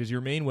 which is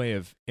your main way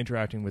of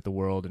interacting with the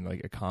world in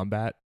like a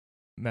combat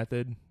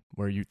method,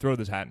 where you throw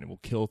this hat and it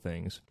will kill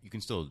things. Can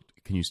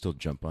you still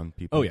jump on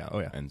people? Oh yeah,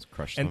 and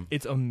crush them. And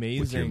it's amazing.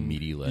 With your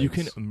meaty legs. You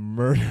can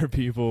murder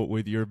people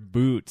with your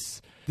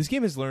boots. This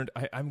game has learned.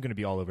 I'm going to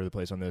be all over the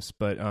place on this,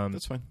 but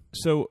that's fine.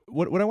 So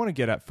what I want to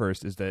get at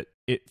first is that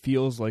it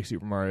feels like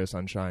Super Mario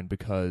Sunshine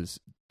because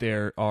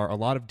there are a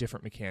lot of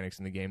different mechanics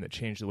in the game that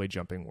change the way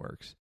jumping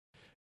works,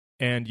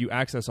 and you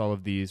access all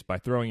of these by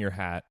throwing your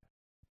hat.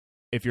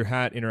 If your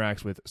hat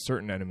interacts with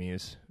certain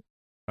enemies,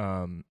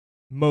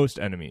 most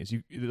enemies,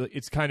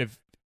 it's kind of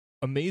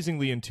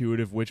amazingly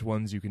intuitive which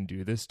ones you can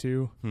do this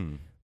to.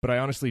 But I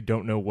honestly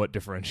don't know what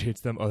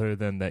differentiates them other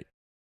than that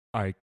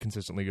I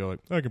consistently go like,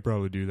 I can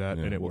probably do that,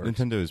 and it works.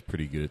 Nintendo is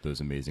pretty good at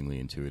those amazingly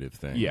intuitive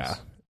things. Yeah.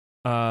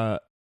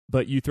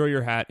 But you throw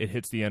your hat, it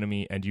hits the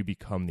enemy, and you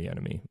become the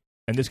enemy.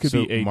 And this could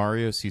be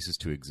Mario ceases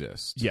to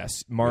exist.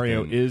 Yes,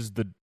 Mario is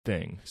the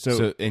thing.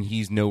 So and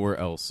he's nowhere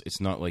else.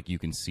 It's not like you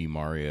can see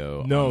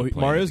Mario. No,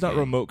 Mario's not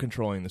remote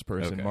controlling this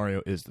person. Okay.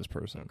 Mario is this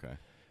person. Okay.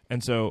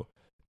 And so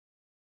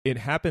it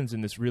happens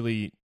in this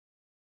really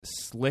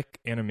slick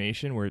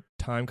animation where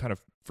time kind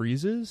of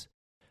freezes,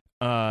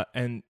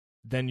 and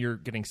then you're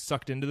getting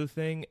sucked into the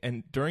thing.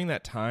 And during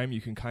that time,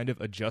 you can kind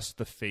of adjust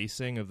the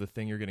facing of the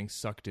thing you're getting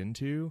sucked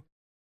into.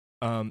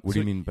 What do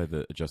you mean by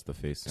adjust the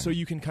facing? So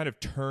you can kind of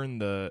turn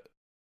the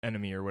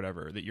enemy or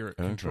whatever that you're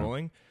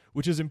controlling,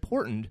 which is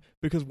important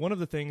because one of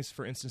the things,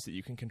 for instance, that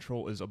you can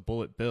control is a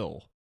bullet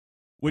bill,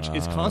 which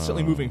is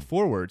constantly moving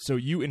forward. So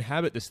you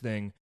inhabit this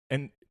thing,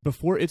 and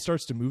before it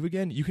starts to move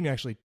again, you can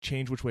actually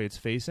change which way it's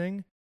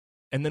facing.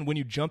 And then when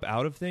you jump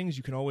out of things,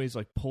 you can always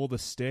like pull the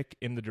stick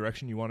in the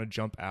direction you want to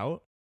jump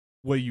out,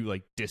 where you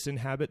like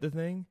disinhabit the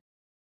thing.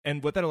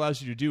 And what that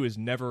allows you to do is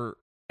never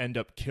end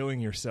up killing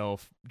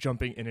yourself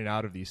jumping in and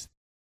out of these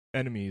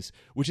enemies,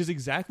 which is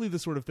exactly the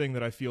sort of thing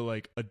that I feel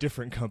like a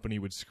different company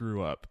would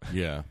screw up.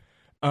 Yeah.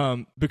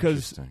 But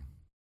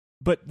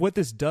what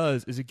this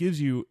does is it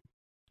gives you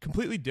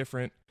completely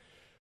different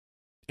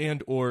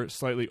and or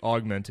slightly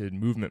augmented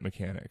movement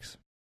mechanics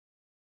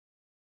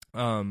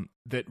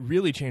that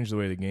really change the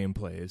way the game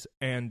plays.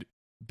 And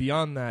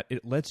beyond that,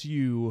 it lets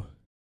you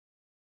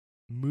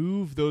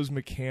move those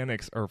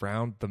mechanics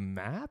around the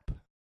map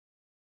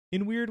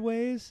in weird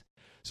ways.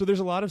 So there's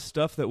a lot of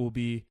stuff that will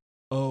be,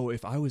 oh,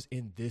 if I was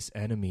in this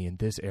enemy in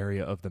this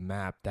area of the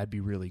map, that'd be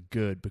really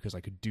good because I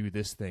could do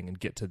this thing and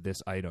get to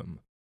this item.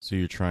 So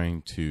you're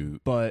trying to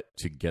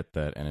get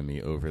that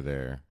enemy over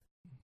there.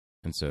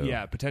 And so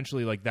yeah,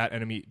 potentially like that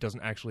enemy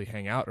doesn't actually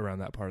hang out around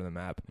that part of the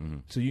map. Mm-hmm.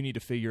 So you need to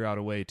figure out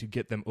a way to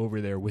get them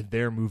over there with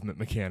their movement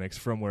mechanics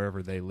from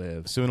wherever they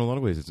live. So in a lot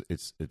of ways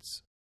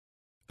it's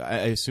I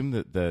assume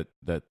that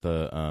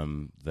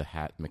the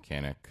hat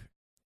mechanic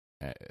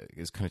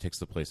kind of takes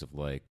the place of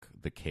like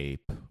the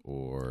cape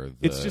or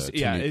the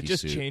it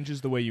just suit.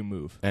 Changes the way you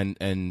move.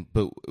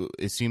 But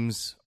it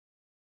seems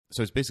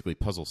so it's basically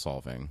puzzle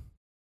solving.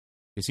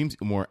 It seems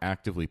more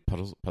actively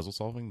puzzle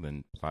solving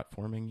than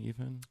platforming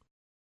even.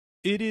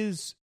 It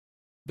is.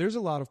 There's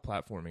a lot of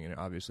platforming in it.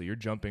 Obviously, you're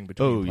jumping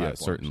between. Yeah,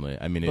 certainly.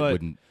 I mean, it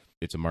wouldn't.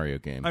 It's a Mario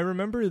game. I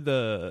remember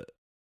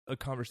a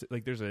conversation.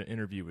 Like, there's an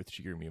interview with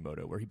Shigeru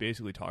Miyamoto where he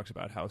basically talks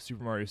about how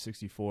Super Mario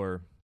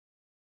 64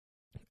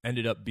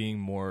 ended up being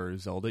more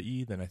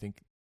Zelda-y than I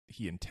think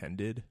he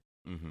intended,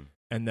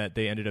 and that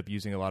they ended up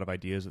using a lot of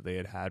ideas that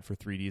they had for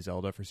 3D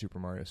Zelda for Super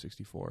Mario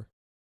 64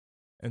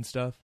 and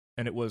stuff,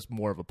 and it was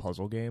more of a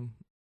puzzle game.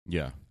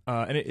 Yeah.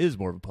 And it is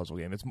more of a puzzle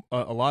game. It's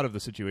a lot of the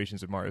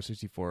situations in Mario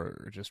 64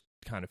 are just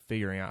kind of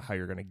figuring out how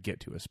you're going to get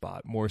to a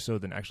spot, more so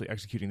than actually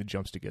executing the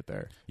jumps to get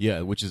there.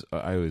 Yeah, which is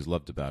I always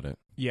loved about it.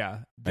 Yeah.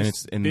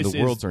 The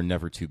worlds are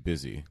never too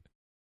busy.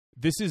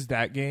 This is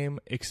that game,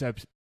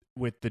 except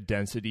with the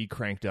density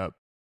cranked up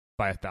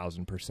by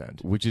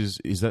 1,000%. Which is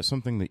that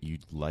something that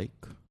you'd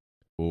like?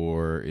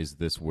 or is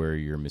this where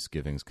your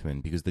misgivings come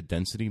in? Because the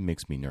density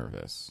makes me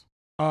nervous.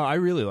 I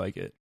really like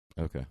it.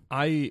 Okay.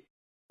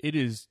 It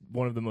is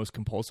one of the most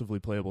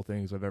compulsively playable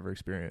things I've ever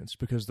experienced,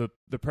 because the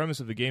premise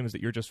of the game is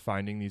that you're just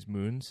finding these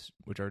moons,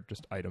 which are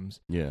just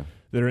items that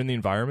are in the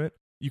environment.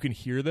 You can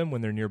hear them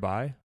when they're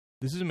nearby.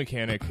 This is a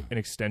mechanic, an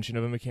extension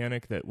of a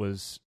mechanic that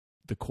was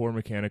the core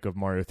mechanic of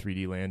Mario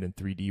 3D Land and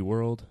 3D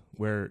World,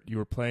 where you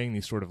were playing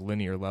these sort of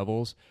linear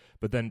levels,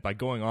 but then by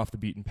going off the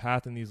beaten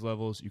path in these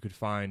levels, you could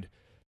find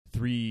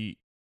 3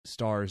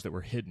 stars that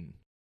were hidden.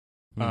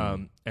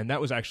 And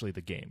that was actually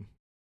the game.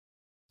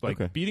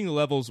 Beating the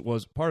levels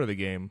was part of the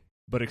game,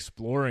 but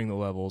exploring the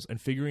levels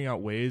and figuring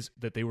out ways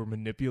that they were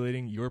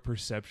manipulating your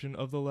perception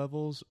of the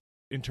levels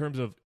in terms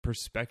of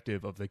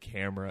perspective of the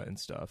camera and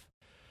stuff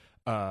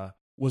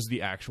was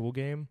the actual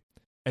game.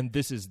 And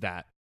this is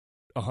that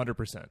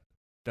 100%.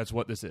 That's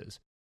what this is.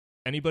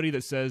 Anybody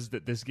that says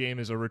that this game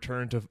is a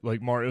return to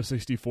like Mario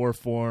 64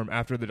 form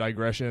after the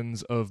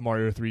digressions of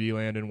Mario 3D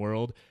Land and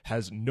World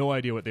has no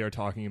idea what they are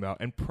talking about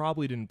and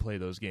probably didn't play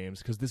those games,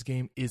 because this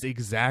game is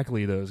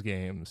exactly those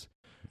games.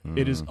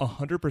 It is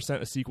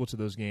 100% a sequel to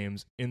those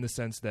games in the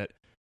sense that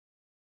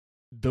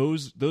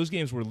those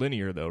games were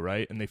linear though,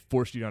 right? And they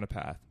forced you down a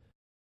path.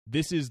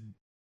 This is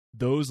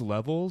those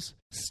levels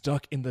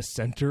stuck in the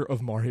center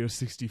of Mario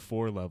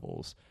 64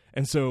 levels.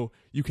 And so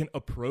you can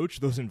approach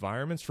those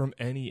environments from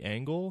any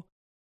angle,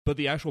 but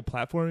the actual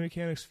platforming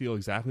mechanics feel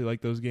exactly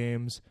like those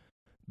games.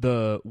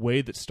 The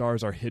way that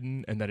stars are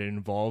hidden and that it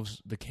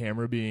involves the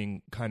camera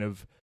being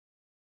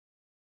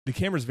the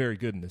camera's very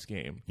good in this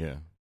game. Yeah.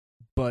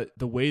 But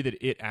the way that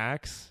it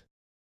acts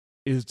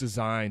is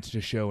designed to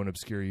show and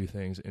obscure you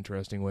things in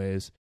interesting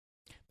ways.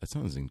 That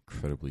sounds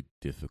incredibly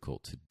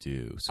difficult to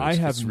do. So I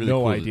have it's really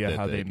no cool idea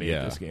how they made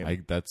this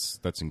game.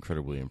 That's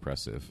incredibly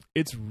impressive.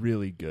 It's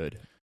really good.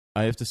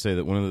 I have to say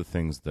that one of the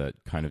things that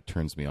kind of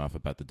turns me off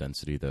about the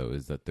density, though,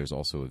 is that there's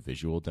also a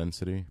visual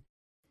density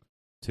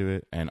to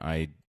it. And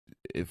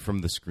from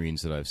the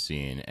screens that I've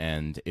seen,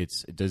 and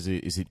is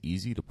it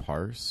easy to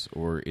parse,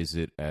 or is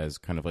it as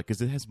kind of like,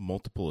 because it has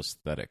multiple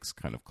aesthetics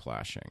kind of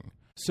clashing?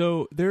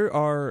 So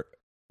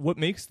what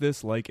makes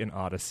this like an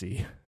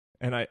Odyssey,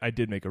 and I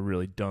did make a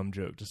really dumb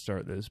joke to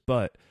start this,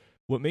 but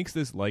what makes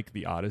this like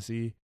the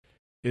Odyssey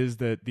is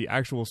that the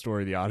actual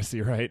story of the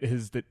Odyssey, right,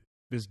 is that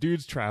this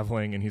dude's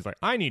traveling and he's like,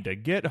 I need to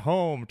get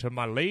home to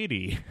my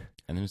lady.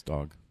 And his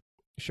dog.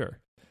 Sure.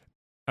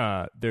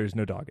 There's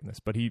no dog in this,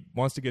 but he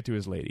wants to get to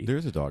his lady.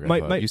 There's a dog.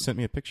 You sent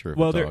me a picture of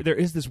a dog. There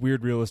is this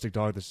weird realistic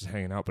dog that's just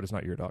hanging out, but it's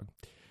not your dog.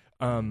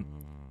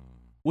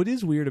 What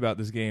is weird about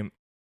this game,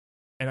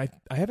 and I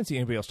haven't seen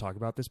anybody else talk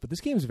about this, but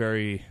this game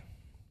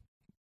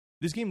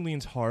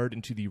leans hard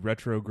into the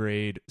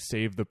retrograde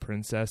save the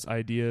princess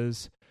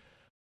ideas,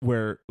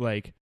 where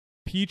like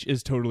Peach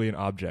is totally an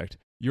object.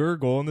 Your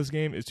goal in this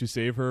game is to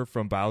save her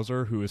from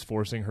Bowser, who is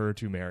forcing her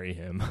to marry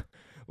him.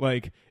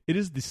 Like, it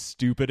is the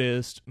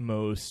stupidest,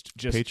 most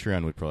just...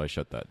 Patreon would probably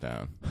shut that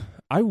down.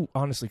 I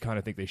honestly kind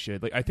of think they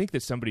should. Like, I think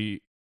that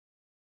somebody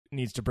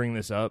needs to bring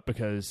this up,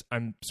 because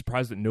I'm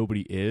surprised that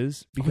nobody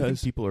is. Because I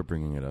think people are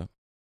bringing it up.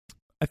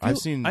 I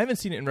haven't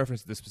seen it in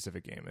reference to this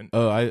specific game. And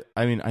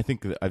I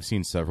think that I've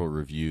seen several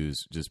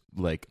reviews just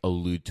like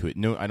allude to it.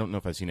 No, I don't know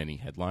if I've seen any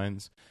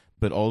headlines,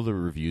 but all the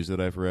reviews that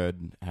I've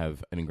read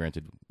have, and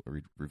granted,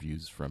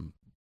 reviews from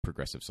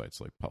progressive sites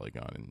like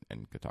Polygon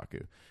and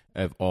Kotaku,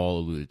 have all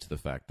alluded to the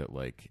fact that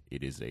like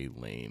it is a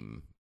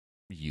lame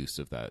use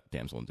of that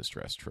damsel in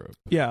distress trope.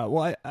 Yeah,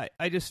 well,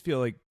 I just feel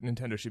like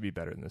Nintendo should be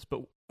better than this.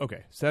 But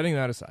okay, setting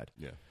that aside,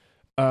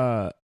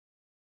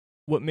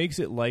 what makes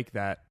it like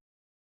that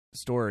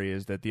story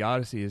is that the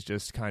Odyssey is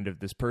just kind of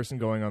this person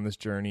going on this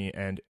journey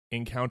and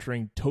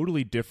encountering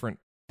totally different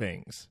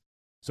things.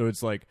 So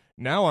it's like,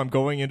 now I'm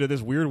going into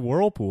this weird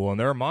whirlpool and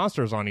there are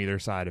monsters on either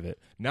side of it.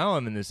 Now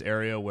I'm in this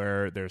area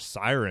where there's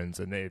sirens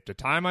and they have to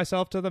tie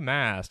myself to the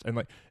mast. And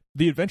like,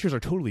 the adventures are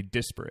totally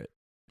disparate.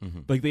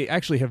 Mm-hmm. Like, they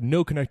actually have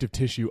no connective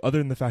tissue other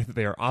than the fact that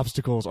they are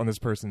obstacles on this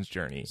person's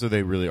journey. So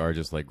they really are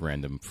just like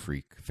random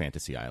freak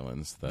fantasy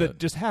islands that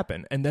just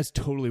happen. And that's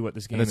totally what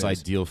this game is. is. And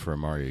it's ideal for a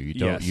Mario.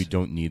 You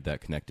don't need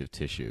that connective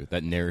tissue,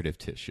 that narrative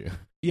tissue.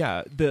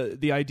 Yeah,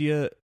 the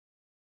idea...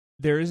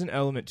 There is an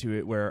element to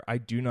it where I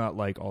do not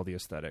like all the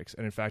aesthetics.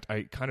 And in fact,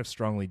 I kind of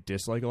strongly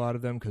dislike a lot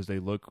of them because they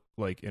look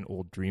like an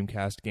old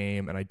Dreamcast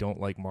game, and I don't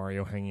like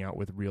Mario hanging out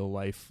with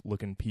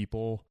real-life-looking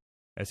people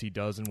as he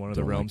does in one of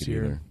the realms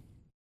here. Either.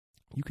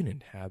 You can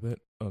inhabit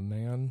a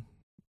man.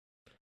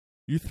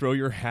 You throw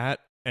your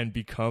hat and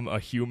become a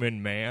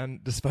human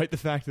man, despite the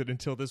fact that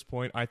until this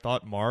point I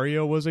thought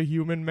Mario was a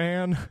human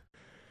man.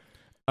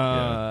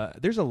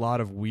 There's a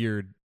lot of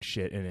weird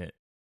shit in it.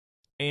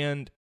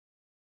 And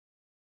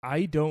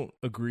I don't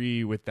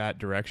agree with that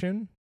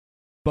direction,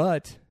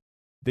 but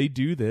they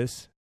do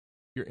this.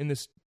 You're in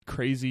this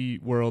crazy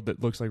world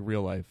that looks like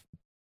real life.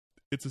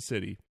 It's a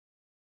city.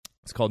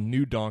 It's called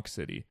New Donk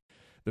City.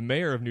 The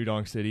mayor of New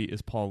Donk City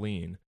is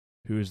Pauline,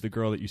 who is the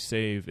girl that you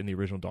save in the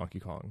original Donkey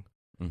Kong.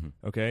 Mm-hmm.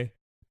 Okay?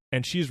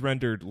 and she's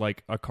rendered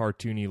like a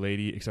cartoony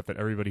lady, except that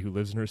everybody who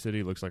lives in her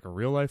city looks like a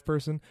real life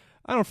person.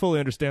 I don't fully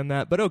understand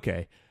that, but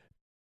okay.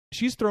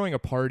 She's throwing a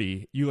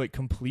party. You like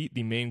complete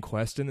the main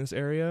quest in this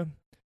area,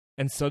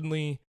 and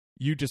suddenly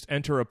you just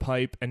enter a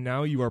pipe, and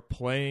now you are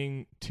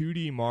playing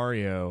 2D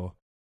Mario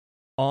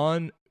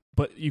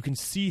but you can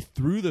see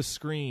through the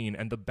screen,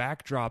 and the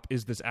backdrop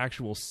is this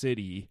actual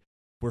city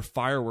where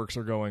fireworks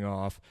are going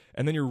off,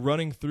 and then you're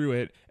running through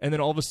it, and then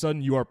all of a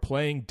sudden you are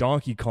playing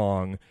Donkey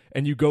Kong,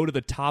 and you go to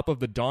the top of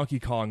the Donkey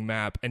Kong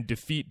map and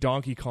defeat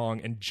Donkey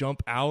Kong and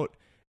jump out,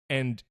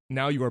 and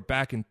now you are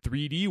back in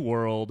 3D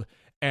world,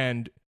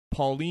 and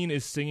Pauline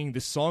is singing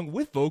this song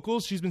with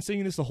vocals. She's been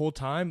singing this the whole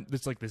time.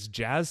 It's like this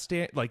jazz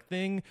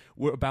thing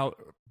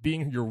about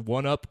being your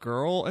one-up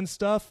girl and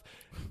stuff.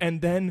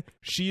 And then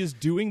she is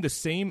doing the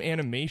same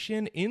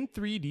animation in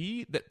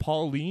 3D that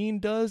Pauline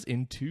does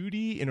in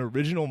 2D in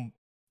original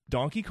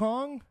Donkey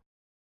Kong.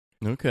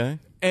 Okay.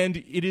 And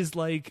it is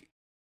like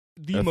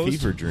the A most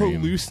fever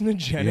dream.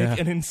 hallucinogenic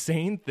and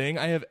insane thing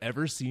I have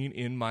ever seen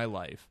in my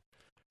life.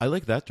 I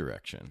like that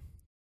direction.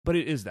 But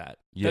it is that.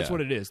 Yeah. That's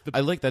what it is. I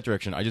like that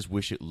direction. I just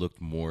wish it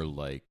looked more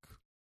like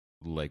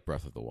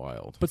Breath of the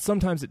Wild. But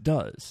sometimes it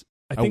does.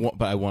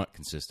 I want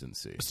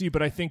consistency. See,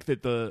 but I think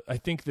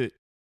that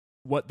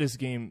what this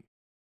game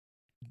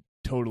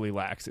totally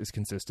lacks is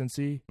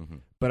consistency. Mm-hmm.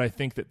 But I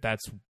think that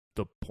that's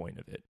the point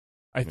of it.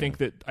 I think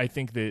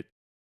that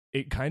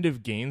it kind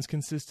of gains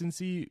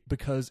consistency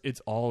because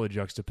it's all a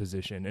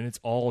juxtaposition, and it's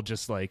all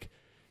just like,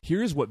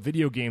 here's what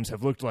video games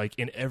have looked like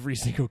in every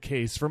single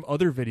case from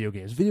other video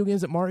games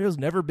that Mario's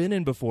never been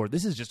in before.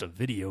 This is just a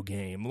video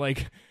game.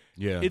 Like,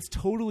 it's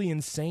totally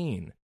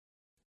insane.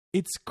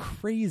 It's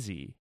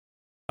crazy.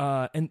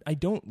 And I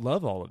don't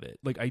love all of it.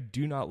 Like, I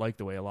do not like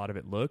the way a lot of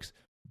it looks,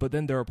 but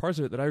then there are parts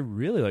of it that I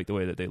really like the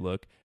way that they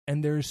look,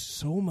 and there's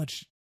so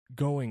much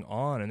going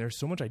on, and there's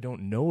so much I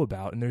don't know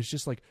about, and there's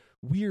just like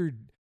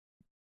weird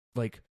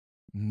like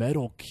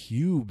metal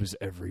cubes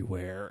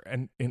everywhere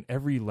and in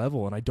every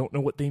level, and I don't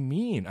know what they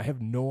mean. I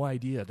have no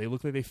idea. They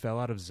look like they fell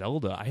out of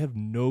Zelda. I have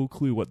no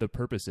clue what the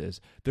purpose is.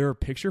 There are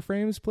picture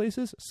frames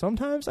places.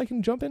 Sometimes I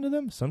can jump into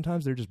them.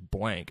 Sometimes they're just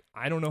blank.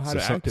 I don't know how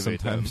to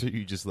activate sometimes them. are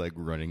you just like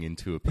running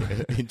into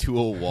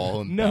a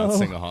wall and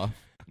bouncing off?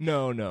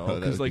 No,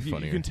 because like you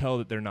can tell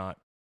that they're not.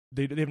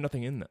 They have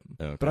nothing in them.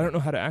 Okay. But I don't know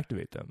how to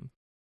activate them.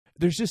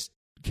 There's just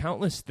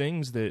countless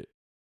things that,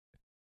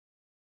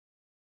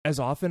 as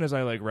often as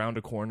I like round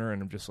a corner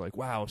and I'm just like,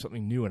 wow,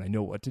 something new and I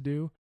know what to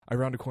do, I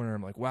round a corner and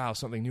I'm like, wow,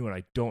 something new and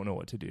I don't know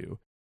what to do.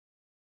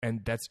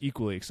 And that's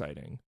equally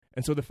exciting.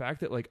 And so the fact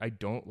that like I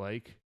don't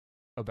like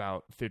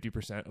about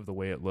 50% of the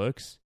way it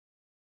looks,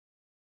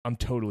 I'm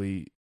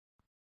totally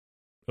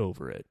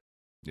over it.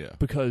 Yeah.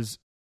 Because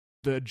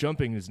the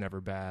jumping is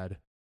never bad.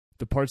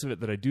 The parts of it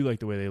that I do like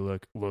the way they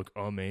look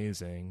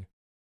amazing.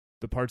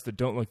 The parts that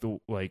don't look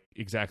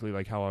exactly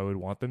like how I would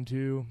want them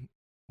to,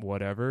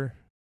 whatever.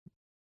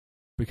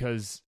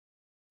 Because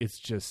it's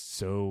just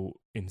so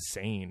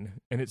insane,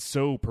 and it's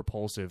so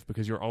propulsive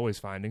because you're always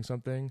finding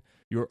something.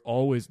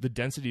 The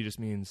density just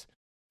means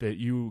that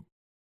you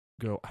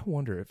go, I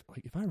wonder if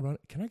I run,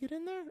 can I get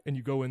in there? And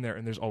you go in there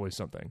and there's always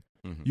something.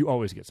 Mm-hmm. You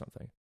always get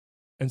something.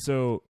 And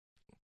so,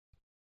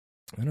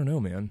 I don't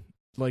know, man.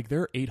 Like,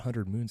 there are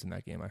 800 moons in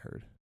that game, I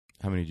heard.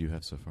 How many do you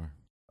have so far?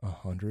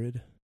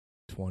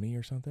 120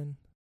 or something.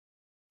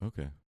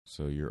 Okay.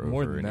 So you're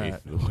more over than an that.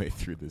 eighth of the way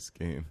through this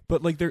game.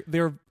 But like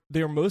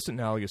they're most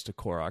analogous to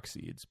Korok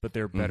seeds, but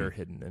they're better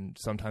hidden, and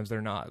sometimes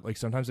they're not. Like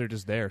sometimes they're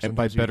just there. And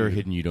by better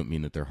hidden, you don't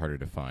mean that they're harder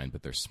to find,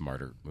 but they're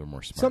smarter. They're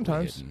more smartly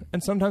sometimes hidden.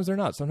 And sometimes they're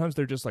not. Sometimes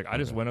they're just like, I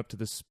just went up to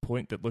this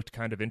point that looked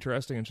kind of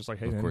interesting, and it's just like,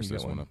 hey, of man, course you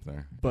there's get one up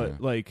there. But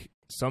like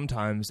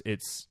sometimes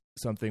it's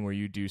something where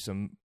you do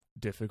some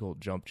difficult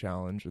jump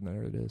challenge, and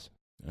there it is.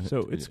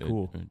 So it's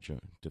cool.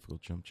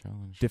 Difficult jump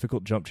challenge.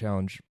 Difficult jump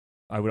challenge.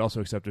 I would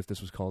also accept if this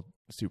was called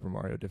Super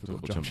Mario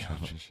Difficult Jump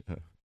Challenge.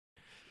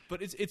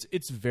 But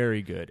it's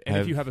very good. And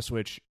if you have a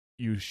Switch,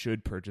 you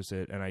should purchase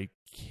it. And I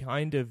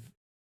kind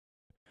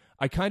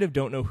of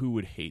don't know who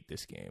would hate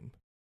this game.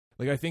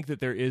 Like, I think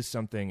that there is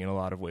something in a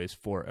lot of ways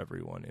for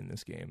everyone in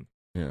this game.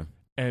 Yeah.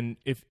 And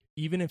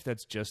even if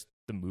that's just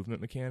the movement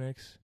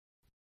mechanics,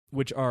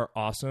 which are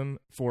awesome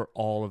for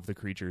all of the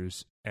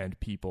creatures and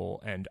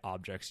people and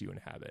objects you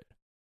inhabit.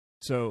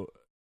 So,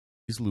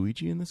 is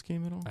Luigi in this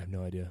game at all? I have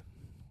no idea.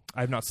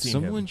 I've not seen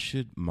Someone him.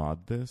 should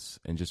mod this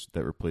and just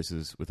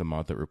replaces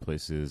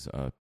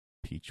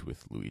Peach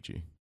with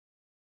Luigi.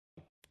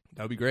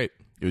 That would be great.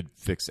 It would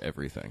fix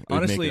everything. It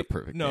Honestly, would make it a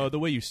perfect game. the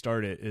way you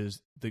start it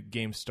is the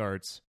game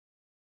starts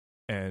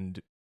and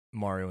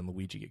Mario and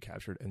Luigi get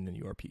captured, and then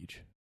you are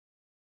Peach.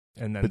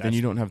 But then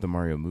you don't have the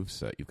Mario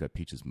moveset. You've got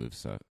Peach's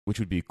moveset, which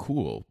would be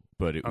cool,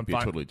 but it would be a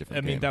totally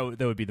different game. I mean,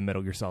 that would be the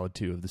Metal Gear Solid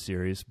 2 of the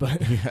series.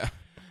 But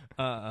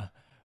yeah.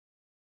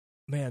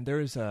 Man,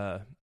 there's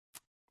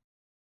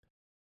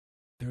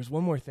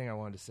one more thing I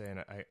wanted to say, and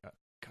I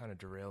kind of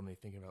derailed me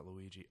thinking about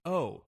Luigi.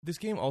 Oh, this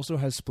game also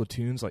has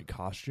Splatoon's like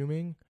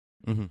costuming.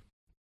 Mm-hmm.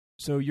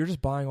 So you're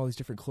just buying all these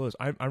different clothes.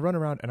 I run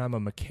around and I'm a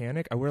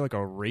mechanic. I wear like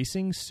a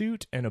racing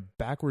suit and a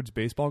backwards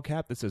baseball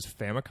cap that says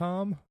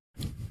Famicom.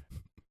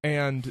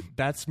 And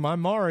that's my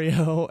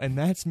Mario, and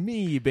that's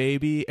me,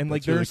 baby. And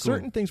like, That's there really are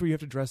certain things where you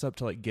have to dress up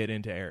to like get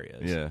into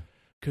areas. Yeah.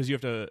 Because you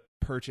have to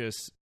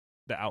purchase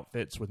the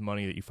outfits with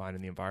money that you find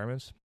in the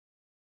environments.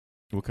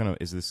 What kind of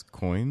is this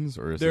coins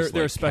or is There this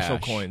like are special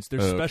cash? coins.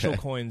 There's special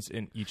coins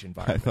in each I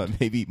environment. thought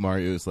maybe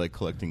Mario is like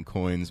collecting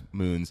coins,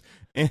 moons,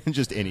 and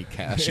just any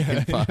cash you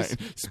can find.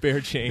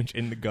 Spare change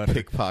in the gutter.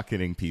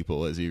 Pickpocketing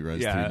people as he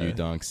runs through New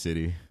Donk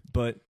City.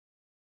 But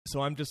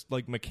so I'm just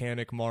like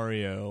mechanic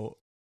Mario.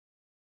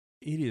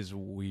 It is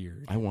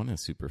weird. I want a a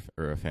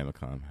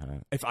Famicom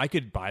hat. If I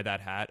could buy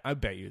that hat, I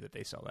bet you that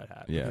they sell that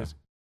hat. Yeah. Because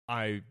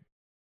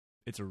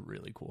it's a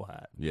really cool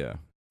hat. Yeah.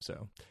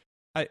 So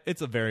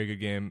it's a very good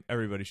game.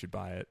 Everybody should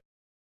buy it.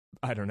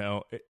 I don't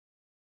know.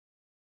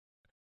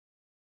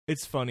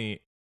 It's funny.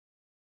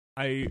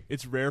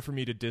 It's rare for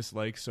me to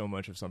dislike so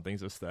much of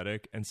something's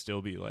aesthetic and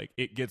still be like,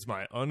 it gets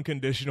my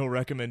unconditional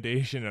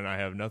recommendation and I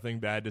have nothing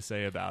bad to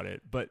say about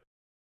it. But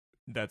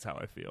that's how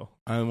I feel.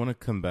 I want to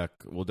come back.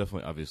 We'll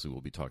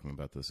be talking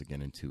about this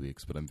again in 2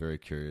 weeks, but I'm very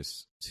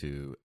curious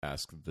to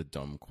ask the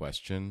dumb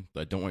question.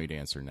 I don't want you to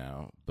answer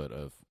now, but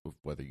of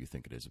whether you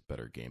think it is a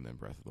better game than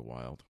Breath of the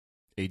Wild.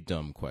 A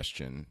dumb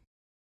question,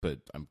 but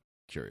I'm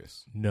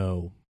curious.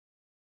 No.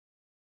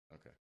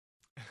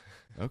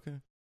 Okay.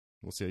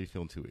 We'll see how you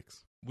feel in 2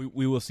 weeks.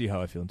 We will see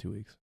how I feel in 2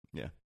 weeks.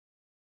 Yeah.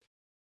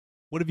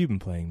 What have you been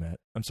playing, Matt?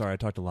 I'm sorry, I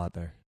talked a lot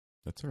there.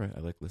 That's all right. I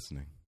like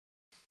listening.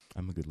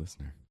 I'm a good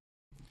listener.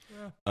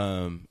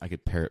 Yeah. I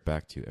could parrot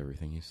back to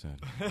everything you said.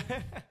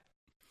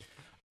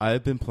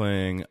 I've been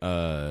playing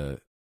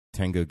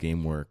Tango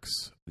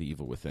Gameworks' The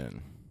Evil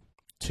Within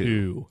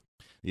 2.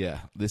 Yeah,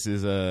 this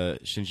is the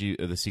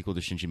sequel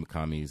to Shinji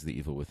Mikami's The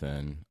Evil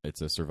Within.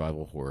 It's a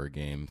survival horror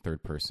game,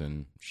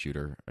 third-person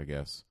shooter, I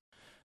guess.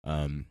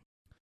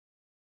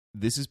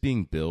 This is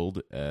being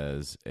billed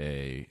as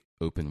a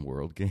open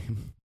world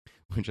game,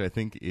 which I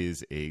think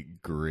is a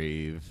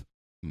grave,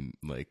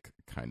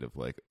 kind of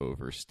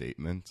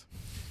overstatement.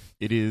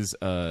 It is.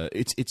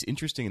 It's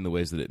interesting in the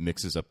ways that it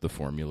mixes up the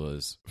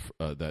formulas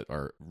that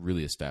are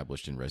really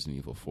established in Resident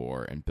Evil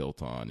 4 and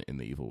built on in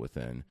The Evil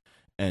Within,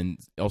 and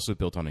also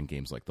built on in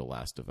games like The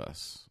Last of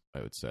Us.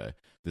 I would say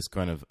this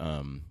kind of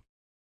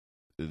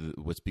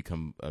what's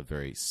become a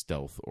very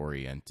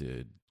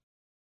stealth-oriented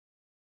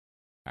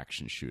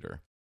action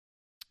shooter.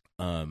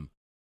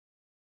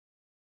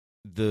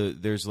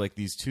 There's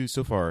these two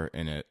so far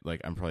in it.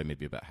 I'm probably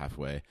maybe about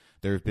halfway.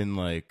 There have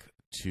been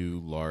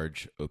two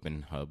large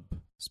open hub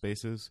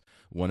spaces,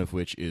 one of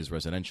which is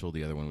residential,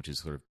 the other one which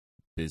is sort of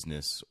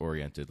business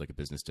oriented, like a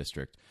business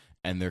district,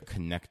 and they're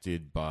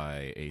connected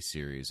by a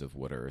series of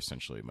what are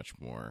essentially much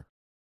more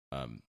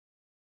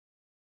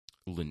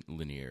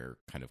linear,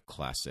 kind of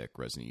classic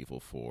Resident Evil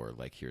 4,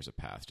 here's a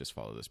path, just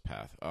follow this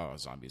path. Oh,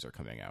 zombies are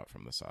coming out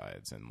from the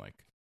sides, and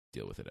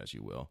deal with it as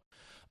you will.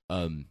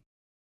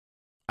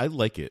 I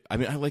like it. I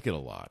mean, I like it a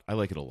lot.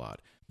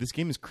 This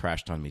game has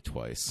crashed on me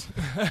twice.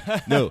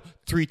 No,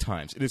 3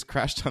 times. It has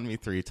crashed on me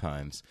 3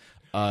 times.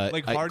 Hard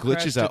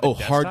glitches crash out. to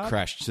the Hard desktop?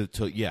 crash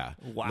to yeah.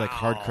 Wow.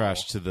 Hard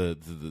crash to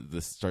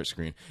the start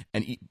screen.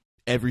 And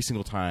every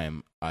single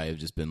time I have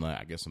just been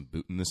I guess I'm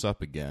booting this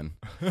up again.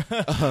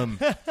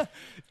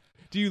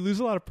 Do you lose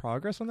a lot of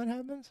progress when that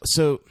happens?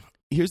 So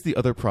here's the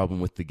other problem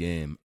with the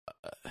game,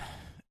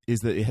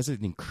 is that it has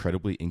an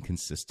incredibly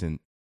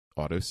inconsistent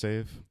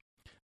autosave.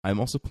 I'm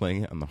also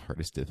playing it on the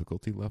hardest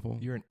difficulty level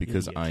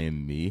because idiot. I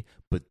am me,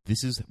 but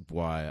this is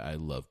why I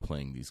love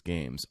playing these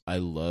games. I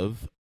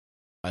love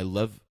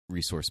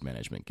resource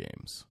management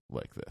games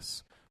like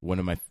this. One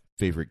of my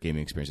favorite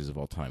gaming experiences of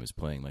all time is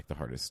playing the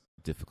hardest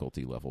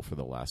difficulty level for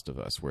The Last of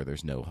Us, where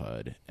there's no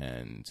HUD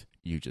and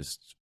you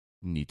just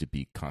need to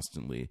be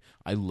constantly.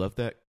 I love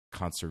that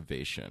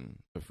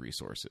conservation of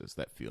resources.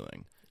 That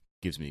feeling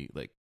gives me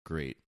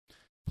great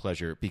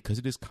pleasure because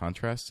it is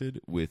contrasted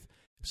with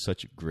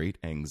such great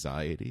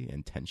anxiety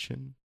and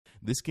tension.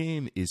 This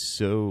game is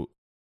so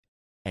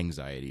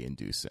anxiety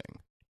inducing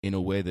in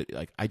a way that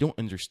I don't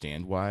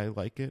understand why I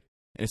like it.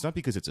 And it's not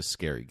because it's a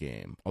scary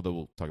game, although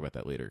we'll talk about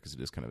that later because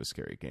it is kind of a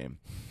scary game.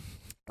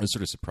 I was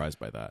sort of surprised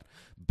by that.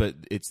 But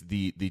it's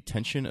the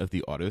tension of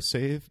the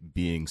autosave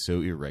being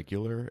so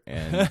irregular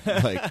and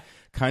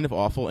kind of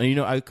awful. And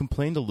I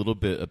complained a little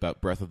bit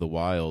about Breath of the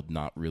Wild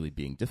not really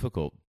being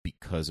difficult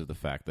because of the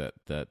fact that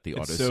the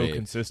It's autosave so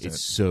consistent.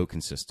 is so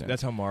consistent.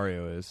 That's how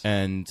Mario is.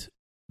 And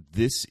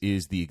this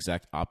is the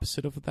exact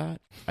opposite of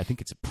that. I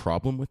think it's a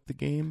problem with the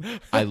game.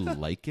 I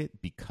like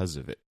it because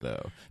of it,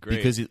 though. Great.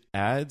 Because it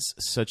adds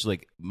such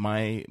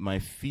my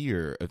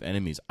fear of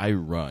enemies. I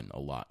run a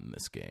lot in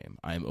this game.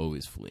 I'm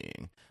always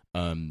fleeing.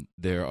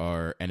 There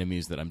are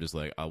enemies that I'm just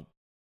I'll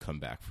come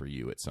back for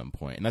you at some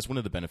point. And that's one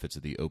of the benefits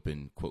of the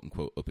open, quote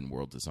unquote, open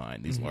world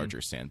design, these larger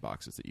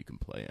sandboxes that you can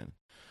play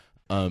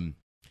in.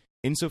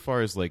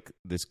 Insofar as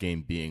this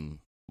game being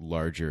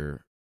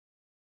larger,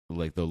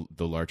 the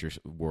larger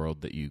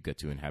world that you get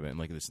to inhabit, and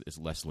this is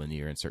less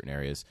linear in certain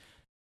areas,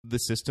 the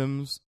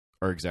systems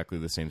are exactly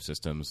the same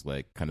systems.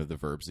 Like kind of the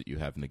verbs that you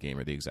have in the game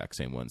are the exact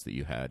same ones that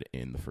you had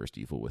in the first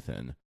Evil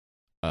Within.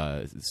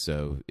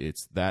 So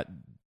it's that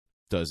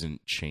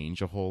doesn't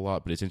change a whole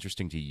lot, but it's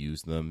interesting to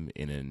use them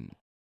in a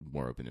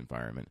more open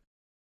environment.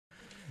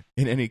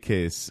 In any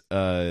case,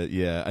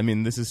 yeah, I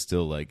mean, this is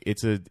still like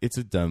it's a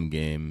dumb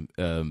game.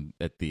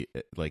 At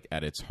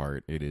its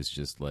heart, it is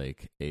just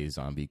like a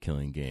zombie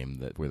killing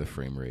game where the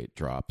frame rate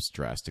drops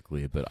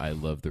drastically. But I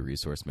love the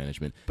resource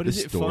management. But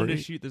is it fun to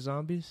shoot the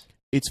zombies?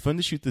 It's fun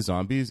to shoot the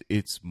zombies.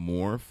 It's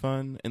more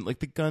fun, and like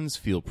the guns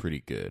feel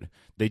pretty good.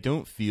 They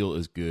don't feel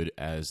as good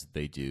as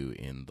they do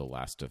in The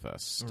Last of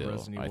Us. Still,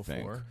 Resident Evil I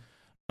think.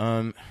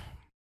 4?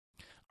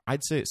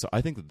 I'd say so.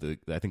 I think the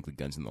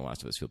guns in The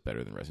Last of Us feel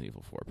better than Resident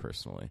Evil 4.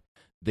 Personally,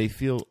 they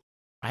feel.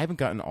 I haven't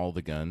gotten all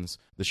the guns.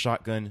 The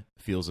shotgun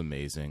feels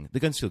amazing.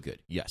 The guns feel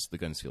good. Yes, the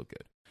guns feel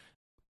good.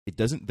 It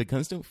doesn't. The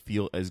guns don't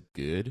feel as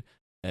good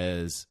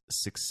as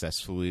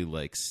successfully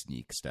like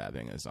sneak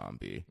stabbing a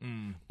zombie.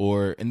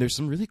 And there's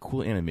some really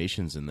cool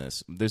animations in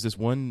this. There's this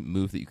one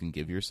move that you can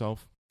give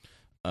yourself.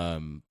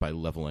 By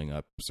leveling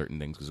up certain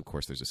things, because of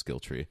course there's a skill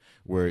tree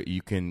where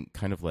you can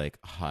kind of like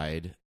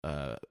hide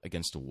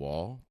against a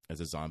wall as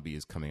a zombie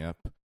is coming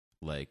up,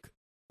 like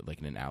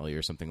in an alley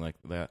or something like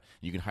that.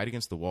 You can hide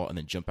against the wall and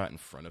then jump out in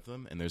front of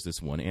them. And there's this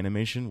one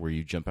animation where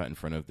you jump out in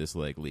front of this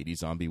like lady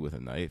zombie with a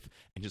knife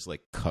and just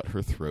like cut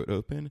her throat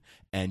open.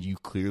 And you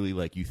clearly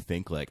like you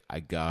think like I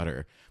got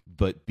her,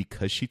 but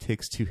because she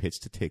takes 2 hits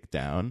to take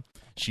down,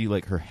 she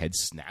like her head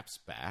snaps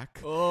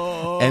back,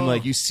 and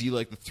like you see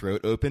like the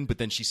throat open, but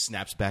then she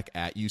snaps back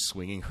at you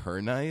swinging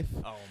her knife.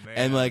 Oh man!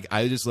 And like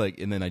I just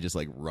like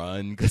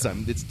run because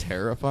it's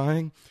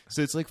terrifying.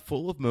 So it's like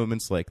full of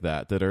moments like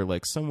that are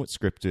like somewhat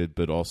scripted,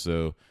 but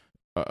also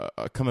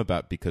come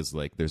about because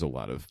like there's a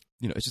lot of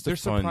it's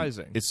just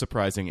surprising. It's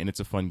surprising and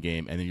it's a fun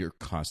game, and then you're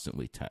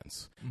constantly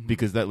tense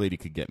because that lady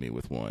could get me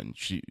with one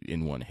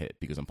hit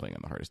because I'm playing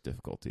on the hardest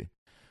difficulty.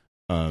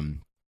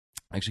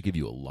 I actually give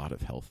you a lot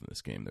of health in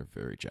this game. They're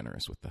very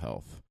generous with the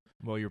health.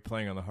 Well, you're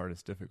playing on the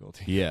hardest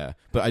difficulty. Yeah,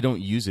 but I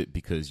don't use it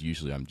because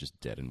usually I'm just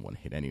dead in one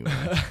hit anyway.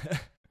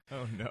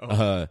 Oh,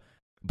 no.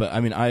 But, I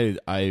mean, I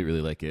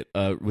really like it.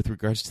 With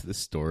regards to the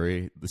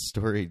story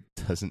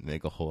doesn't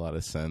make a whole lot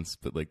of sense,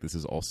 but, like, this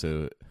is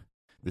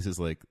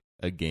like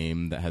a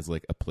game that has,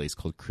 like, a place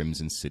called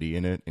Crimson City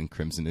in it, and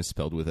Crimson is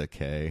spelled with a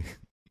K.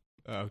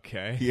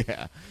 Okay.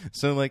 Yeah.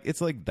 So like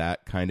it's like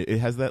that kind of it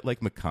has that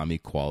like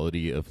Mikami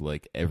quality of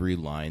like every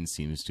line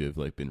seems to have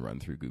like been run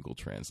through Google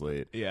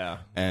Translate. Yeah.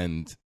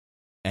 And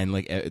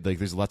like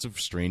there's lots of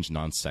strange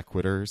non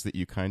sequiturs that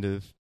you kind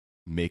of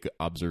make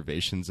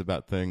observations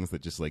about things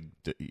that just like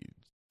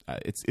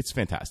it's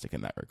fantastic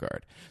in that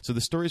regard. So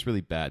the story is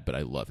really bad, but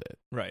I love it.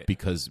 Right.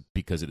 Because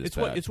it is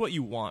bad. It's what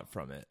you want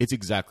from it. It's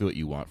exactly what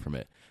you want from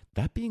it.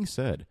 That being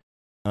said,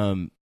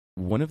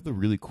 one of the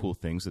really cool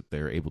things that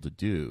they're able to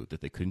do that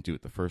they couldn't do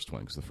with the first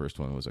one, because the first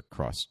one was a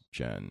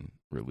cross-gen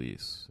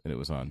release, and it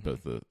was on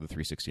both the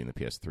 360 and the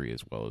PS3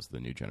 as well as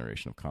the new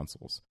generation of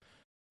consoles.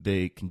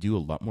 They can do a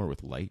lot more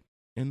with light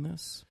in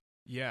this.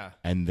 Yeah.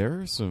 And there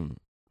are some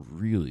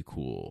really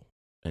cool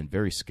and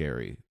very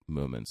scary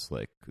moments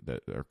like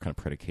that are kind of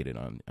predicated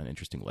on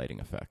interesting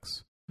lighting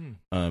effects.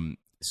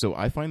 So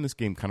I find this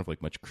game kind of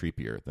like much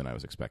creepier than I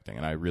was expecting,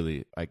 and I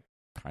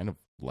kind of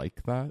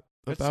like that.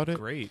 About it.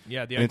 Great.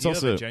 Yeah, the idea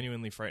of a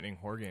genuinely frightening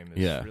horror game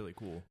is really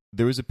cool.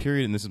 There was a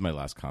period, and this is my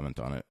last comment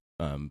on it,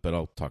 but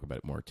I'll talk about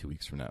it more 2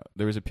 weeks from now.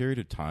 There was a period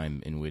of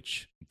time in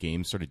which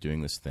games started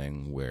doing this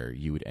thing where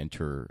you would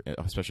enter,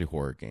 especially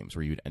horror games,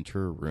 where you would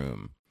enter a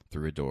room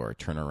through a door,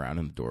 turn around,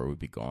 and the door would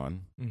be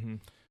gone. Mm-hmm.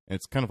 And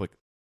it's kind of like,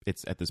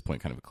 it's at this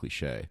point kind of a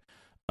cliche.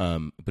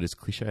 But it's a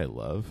cliche I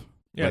love.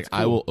 Yeah, like, cool.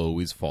 I will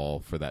always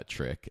fall for that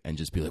trick and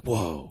just be like,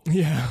 whoa.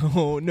 Yeah,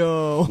 oh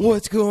no.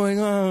 What's going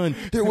on?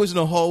 There wasn't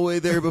a hallway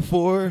there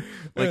before.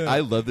 Like, I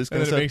love this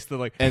kind of stuff. And it makes the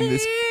like, and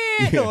this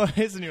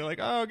noise, and you're like,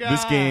 oh god.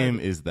 This game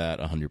is that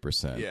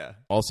 100%. Yeah.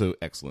 Also,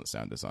 excellent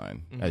sound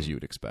design, as you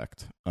would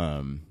expect.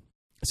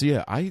 So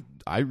yeah, I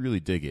really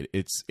dig it.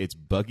 It's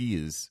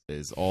buggy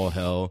as all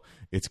hell.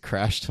 It's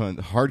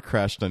hard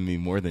crashed on me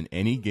more than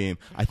any game.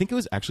 I think it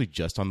was actually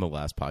just on the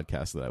last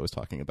podcast that I was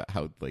talking about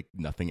how like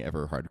nothing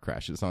ever hard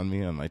crashes on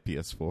me on my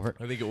PS4.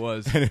 I think it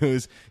was. And it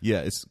was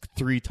it's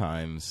 3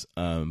 times.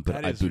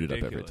 But I boot it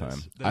up every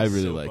time. I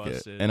really like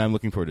it, and I'm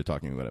looking forward to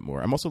talking about it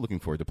more. I'm also looking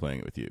forward to playing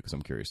it with you because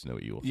I'm curious to know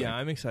what you will think. Yeah,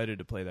 I'm excited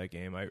to play that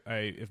game. I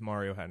if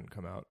Mario hadn't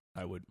come out,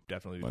 I would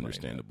definitely be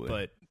understandably,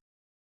 playing it.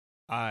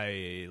 But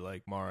I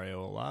like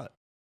Mario a lot,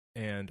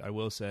 and I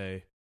will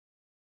say,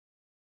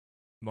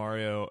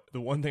 Mario,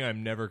 the one thing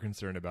I'm never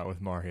concerned about with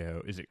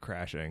Mario is it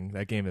crashing.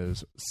 That game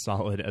is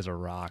solid as a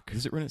rock.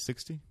 Does it run at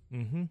 60?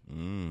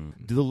 Mm-hmm.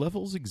 Do the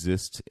levels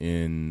exist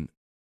in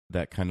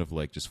that kind of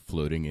like just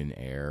floating in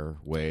air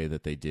way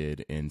that they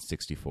did in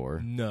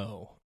 64?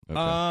 No.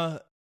 Okay.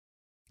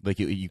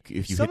 Like if you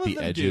hit the edges? Some of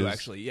them do,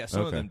 actually. Yeah,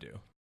 some of them do.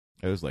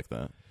 I always like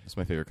that. It's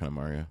my favorite kind of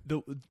Mario.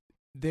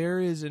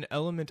 There is an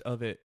element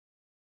of it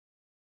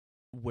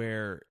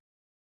where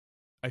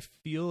I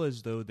feel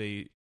as though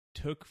they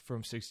took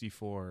from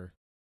 64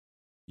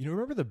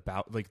 remember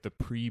the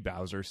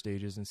pre-Bowser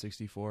stages in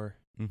 64?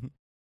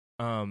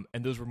 Mm-hmm.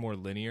 And those were more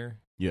linear.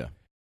 Yeah.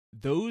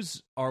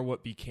 Those are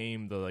what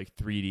became the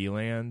 3D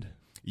Land.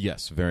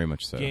 Yes, very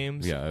much so.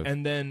 Games. Yeah.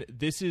 And then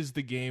this is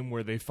the game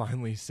where they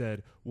finally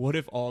said, what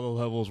if all the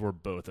levels were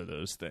both of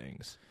those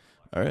things?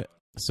 All right.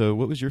 So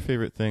what was your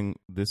favorite thing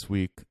this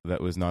week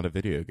that was not a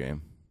video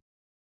game?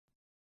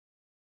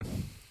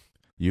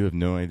 You have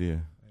no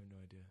idea. I have no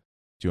idea.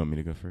 Do you want me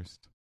to go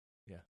first?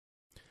 Yeah.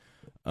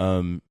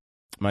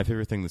 My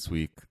favorite thing this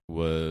week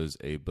was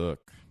a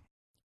book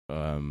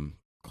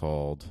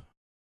called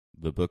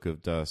The Book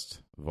of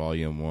Dust,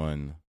 Volume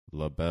 1,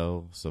 La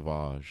Belle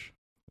Sauvage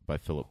by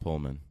Philip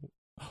Pullman.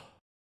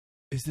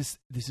 This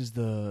is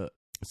the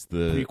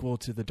prequel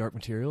to the Dark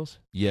Materials?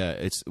 Yeah,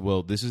 this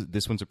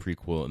one's a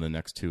prequel, and the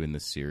next two in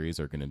this series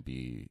are going to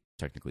be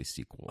technically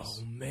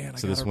sequels. Oh man,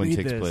 so this one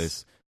takes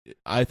place.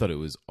 I thought it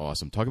was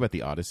awesome. Talk about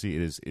the Odyssey.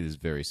 It is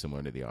very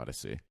similar to the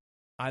Odyssey.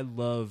 I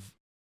love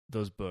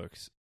those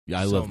books.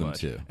 Yeah, I love them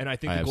too. And I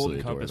think the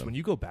Golden Compass, when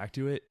you go back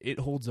to it, it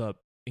holds up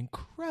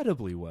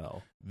incredibly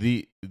well.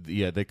 They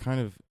kind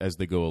of, as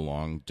they go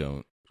along,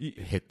 don't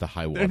hit the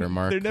high water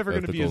mark. They're never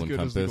going to be as good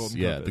Compass. as the Golden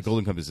Compass. Yeah, the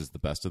Golden Compass is the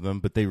best of them,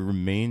 but they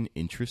remain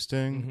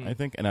interesting, Mm-hmm. I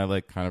think, and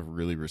I kind of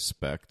really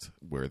respect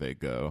where they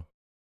go.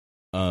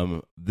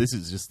 This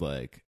is just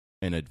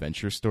an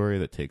adventure story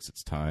that takes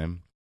its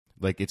time.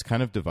 It's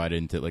kind of divided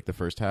into the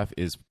first half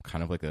is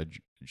kind of like a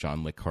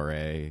John le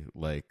Carré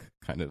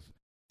kind of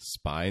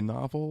spy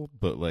novel,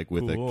 but with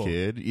cool. a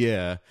kid.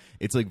 Yeah,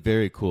 it's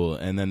very cool.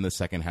 And then the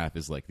second half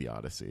is the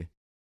Odyssey.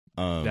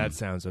 That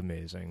sounds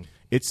amazing.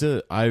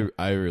 I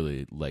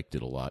really liked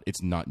it a lot.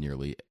 It's not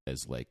nearly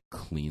as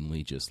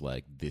cleanly just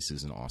this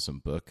is an awesome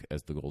book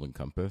as the Golden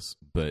Compass,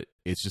 but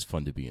it's just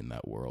fun to be in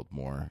that world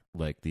more.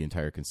 The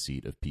entire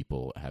conceit of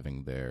people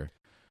having their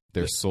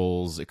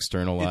souls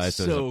externalized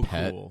as a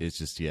pet. Cool. It's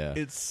just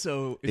it's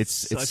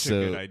such a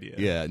good idea.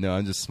 Yeah, no,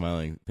 I'm just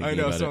smiling thinking I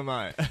know, about so it. am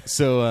I.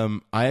 So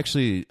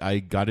I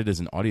got it as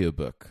an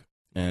audiobook,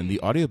 and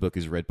the audiobook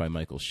is read by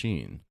Michael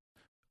Sheen.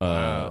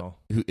 Wow.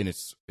 And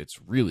it's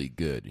really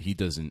good. He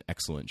does an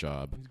excellent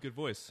job. He's a good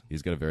voice.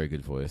 He's got a very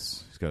good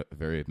voice. He's got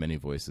very many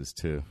voices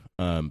too.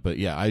 But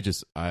yeah,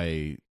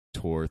 I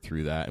tore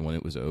through that, and when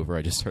it was over,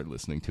 I just started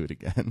listening to it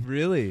again.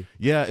 Really?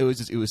 Yeah, it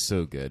was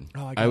so good.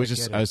 Oh, I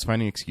was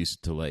finding excuses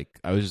to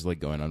I was just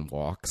going on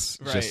walks,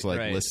 just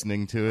right.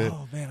 listening to it.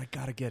 Oh man, I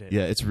gotta get it.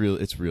 Yeah, it's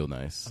real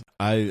nice.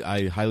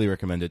 I highly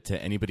recommend it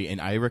to anybody, and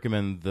I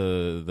recommend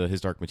the His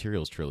Dark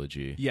Materials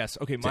trilogy. Yes.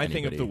 Okay. My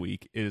thing of the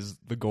week is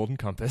the Golden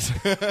Compass.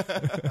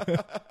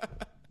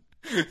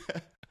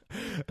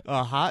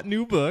 A hot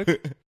new book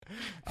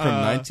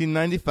from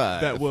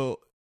 1995. that will.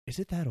 Is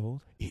it that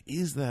old? It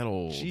is that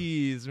old.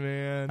 Jeez,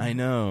 man. I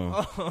know.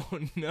 Oh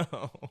no.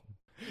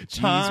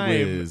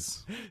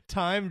 Jeez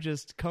Time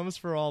just comes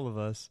for all of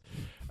us.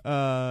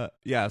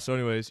 Yeah. So,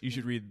 anyways, you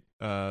should read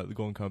the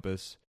Golden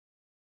Compass.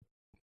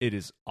 It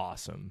is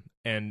awesome,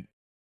 and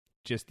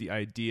just the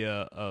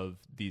idea of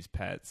these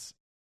pets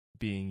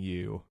being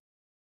you.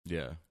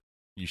 Yeah,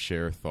 you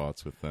share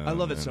thoughts with them. I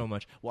love it so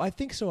much. Well, I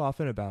think so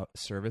often about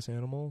service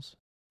animals.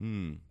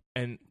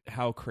 And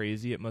how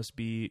crazy it must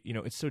be.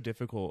 It's so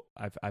difficult.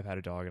 I've had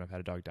a dog, and I've had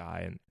a dog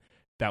die, and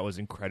that was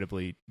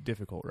incredibly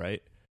difficult,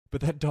 right?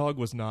 But that dog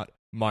was not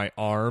my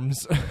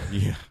arms.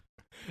 Yeah.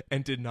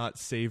 And did not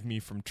save me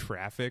from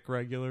traffic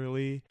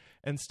regularly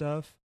and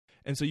stuff.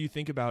 And so you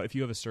think about, if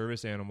you have a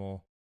service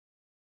animal,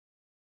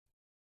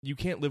 you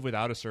can't live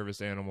without a service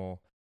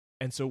animal.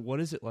 And so what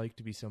is it like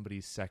to be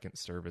somebody's second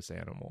service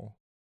animal?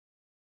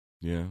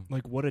 Yeah.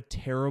 What a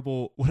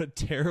terrible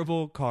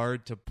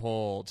card to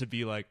pull, to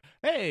be like,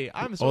 hey,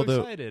 I'm so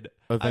excited.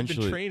 I've been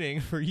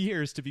training for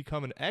years to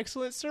become an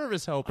excellent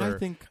service helper.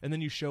 And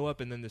then you show up,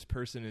 and then this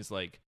person is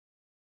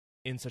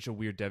in such a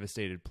weird,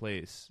 devastated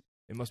place.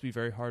 It must be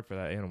very hard for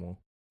that animal.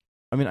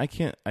 I mean, I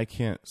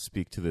can't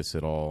speak to this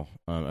at all.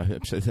 I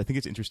think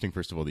it's interesting,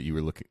 first of all, that you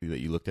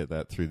looked at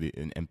that through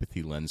an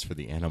empathy lens for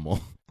the animal.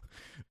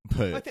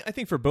 But I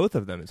think for both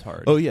of them it's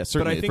hard. Oh yeah,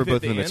 certainly but I think for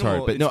both of them it's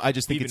hard. But no, I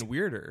just think it's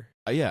weirder.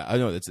 Yeah, I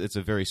know it's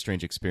a very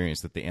strange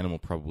experience that the animal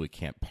probably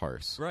can't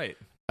parse. Right.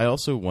 I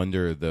also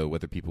wonder though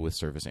whether people with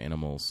service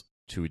animals,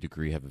 to a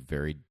degree, have a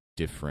very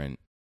different.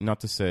 Not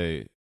to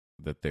say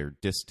that they're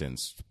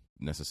distanced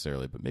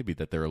necessarily, but maybe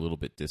that they're a little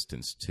bit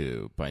distanced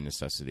too by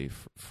necessity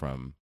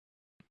from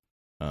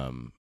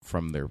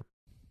their,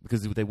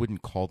 because they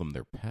wouldn't call them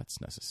their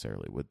pets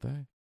necessarily, would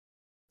they?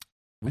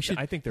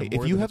 I think they're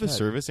more if you than have a pet.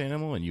 service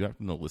animal and you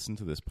happen to listen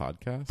to this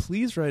podcast,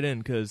 please write in,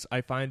 because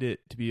I find it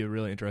to be a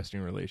really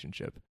interesting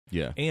relationship.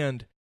 Yeah.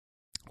 And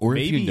or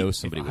if you know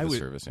somebody with a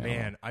service animal.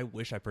 Man, I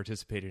wish I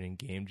participated in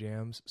game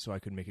jams so I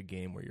could make a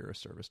game where you're a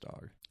service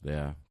dog.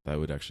 Yeah,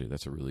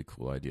 that's a really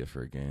cool idea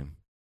for a game.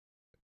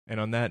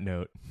 And on that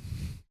note,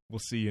 we'll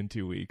see you in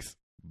 2 weeks.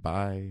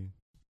 Bye.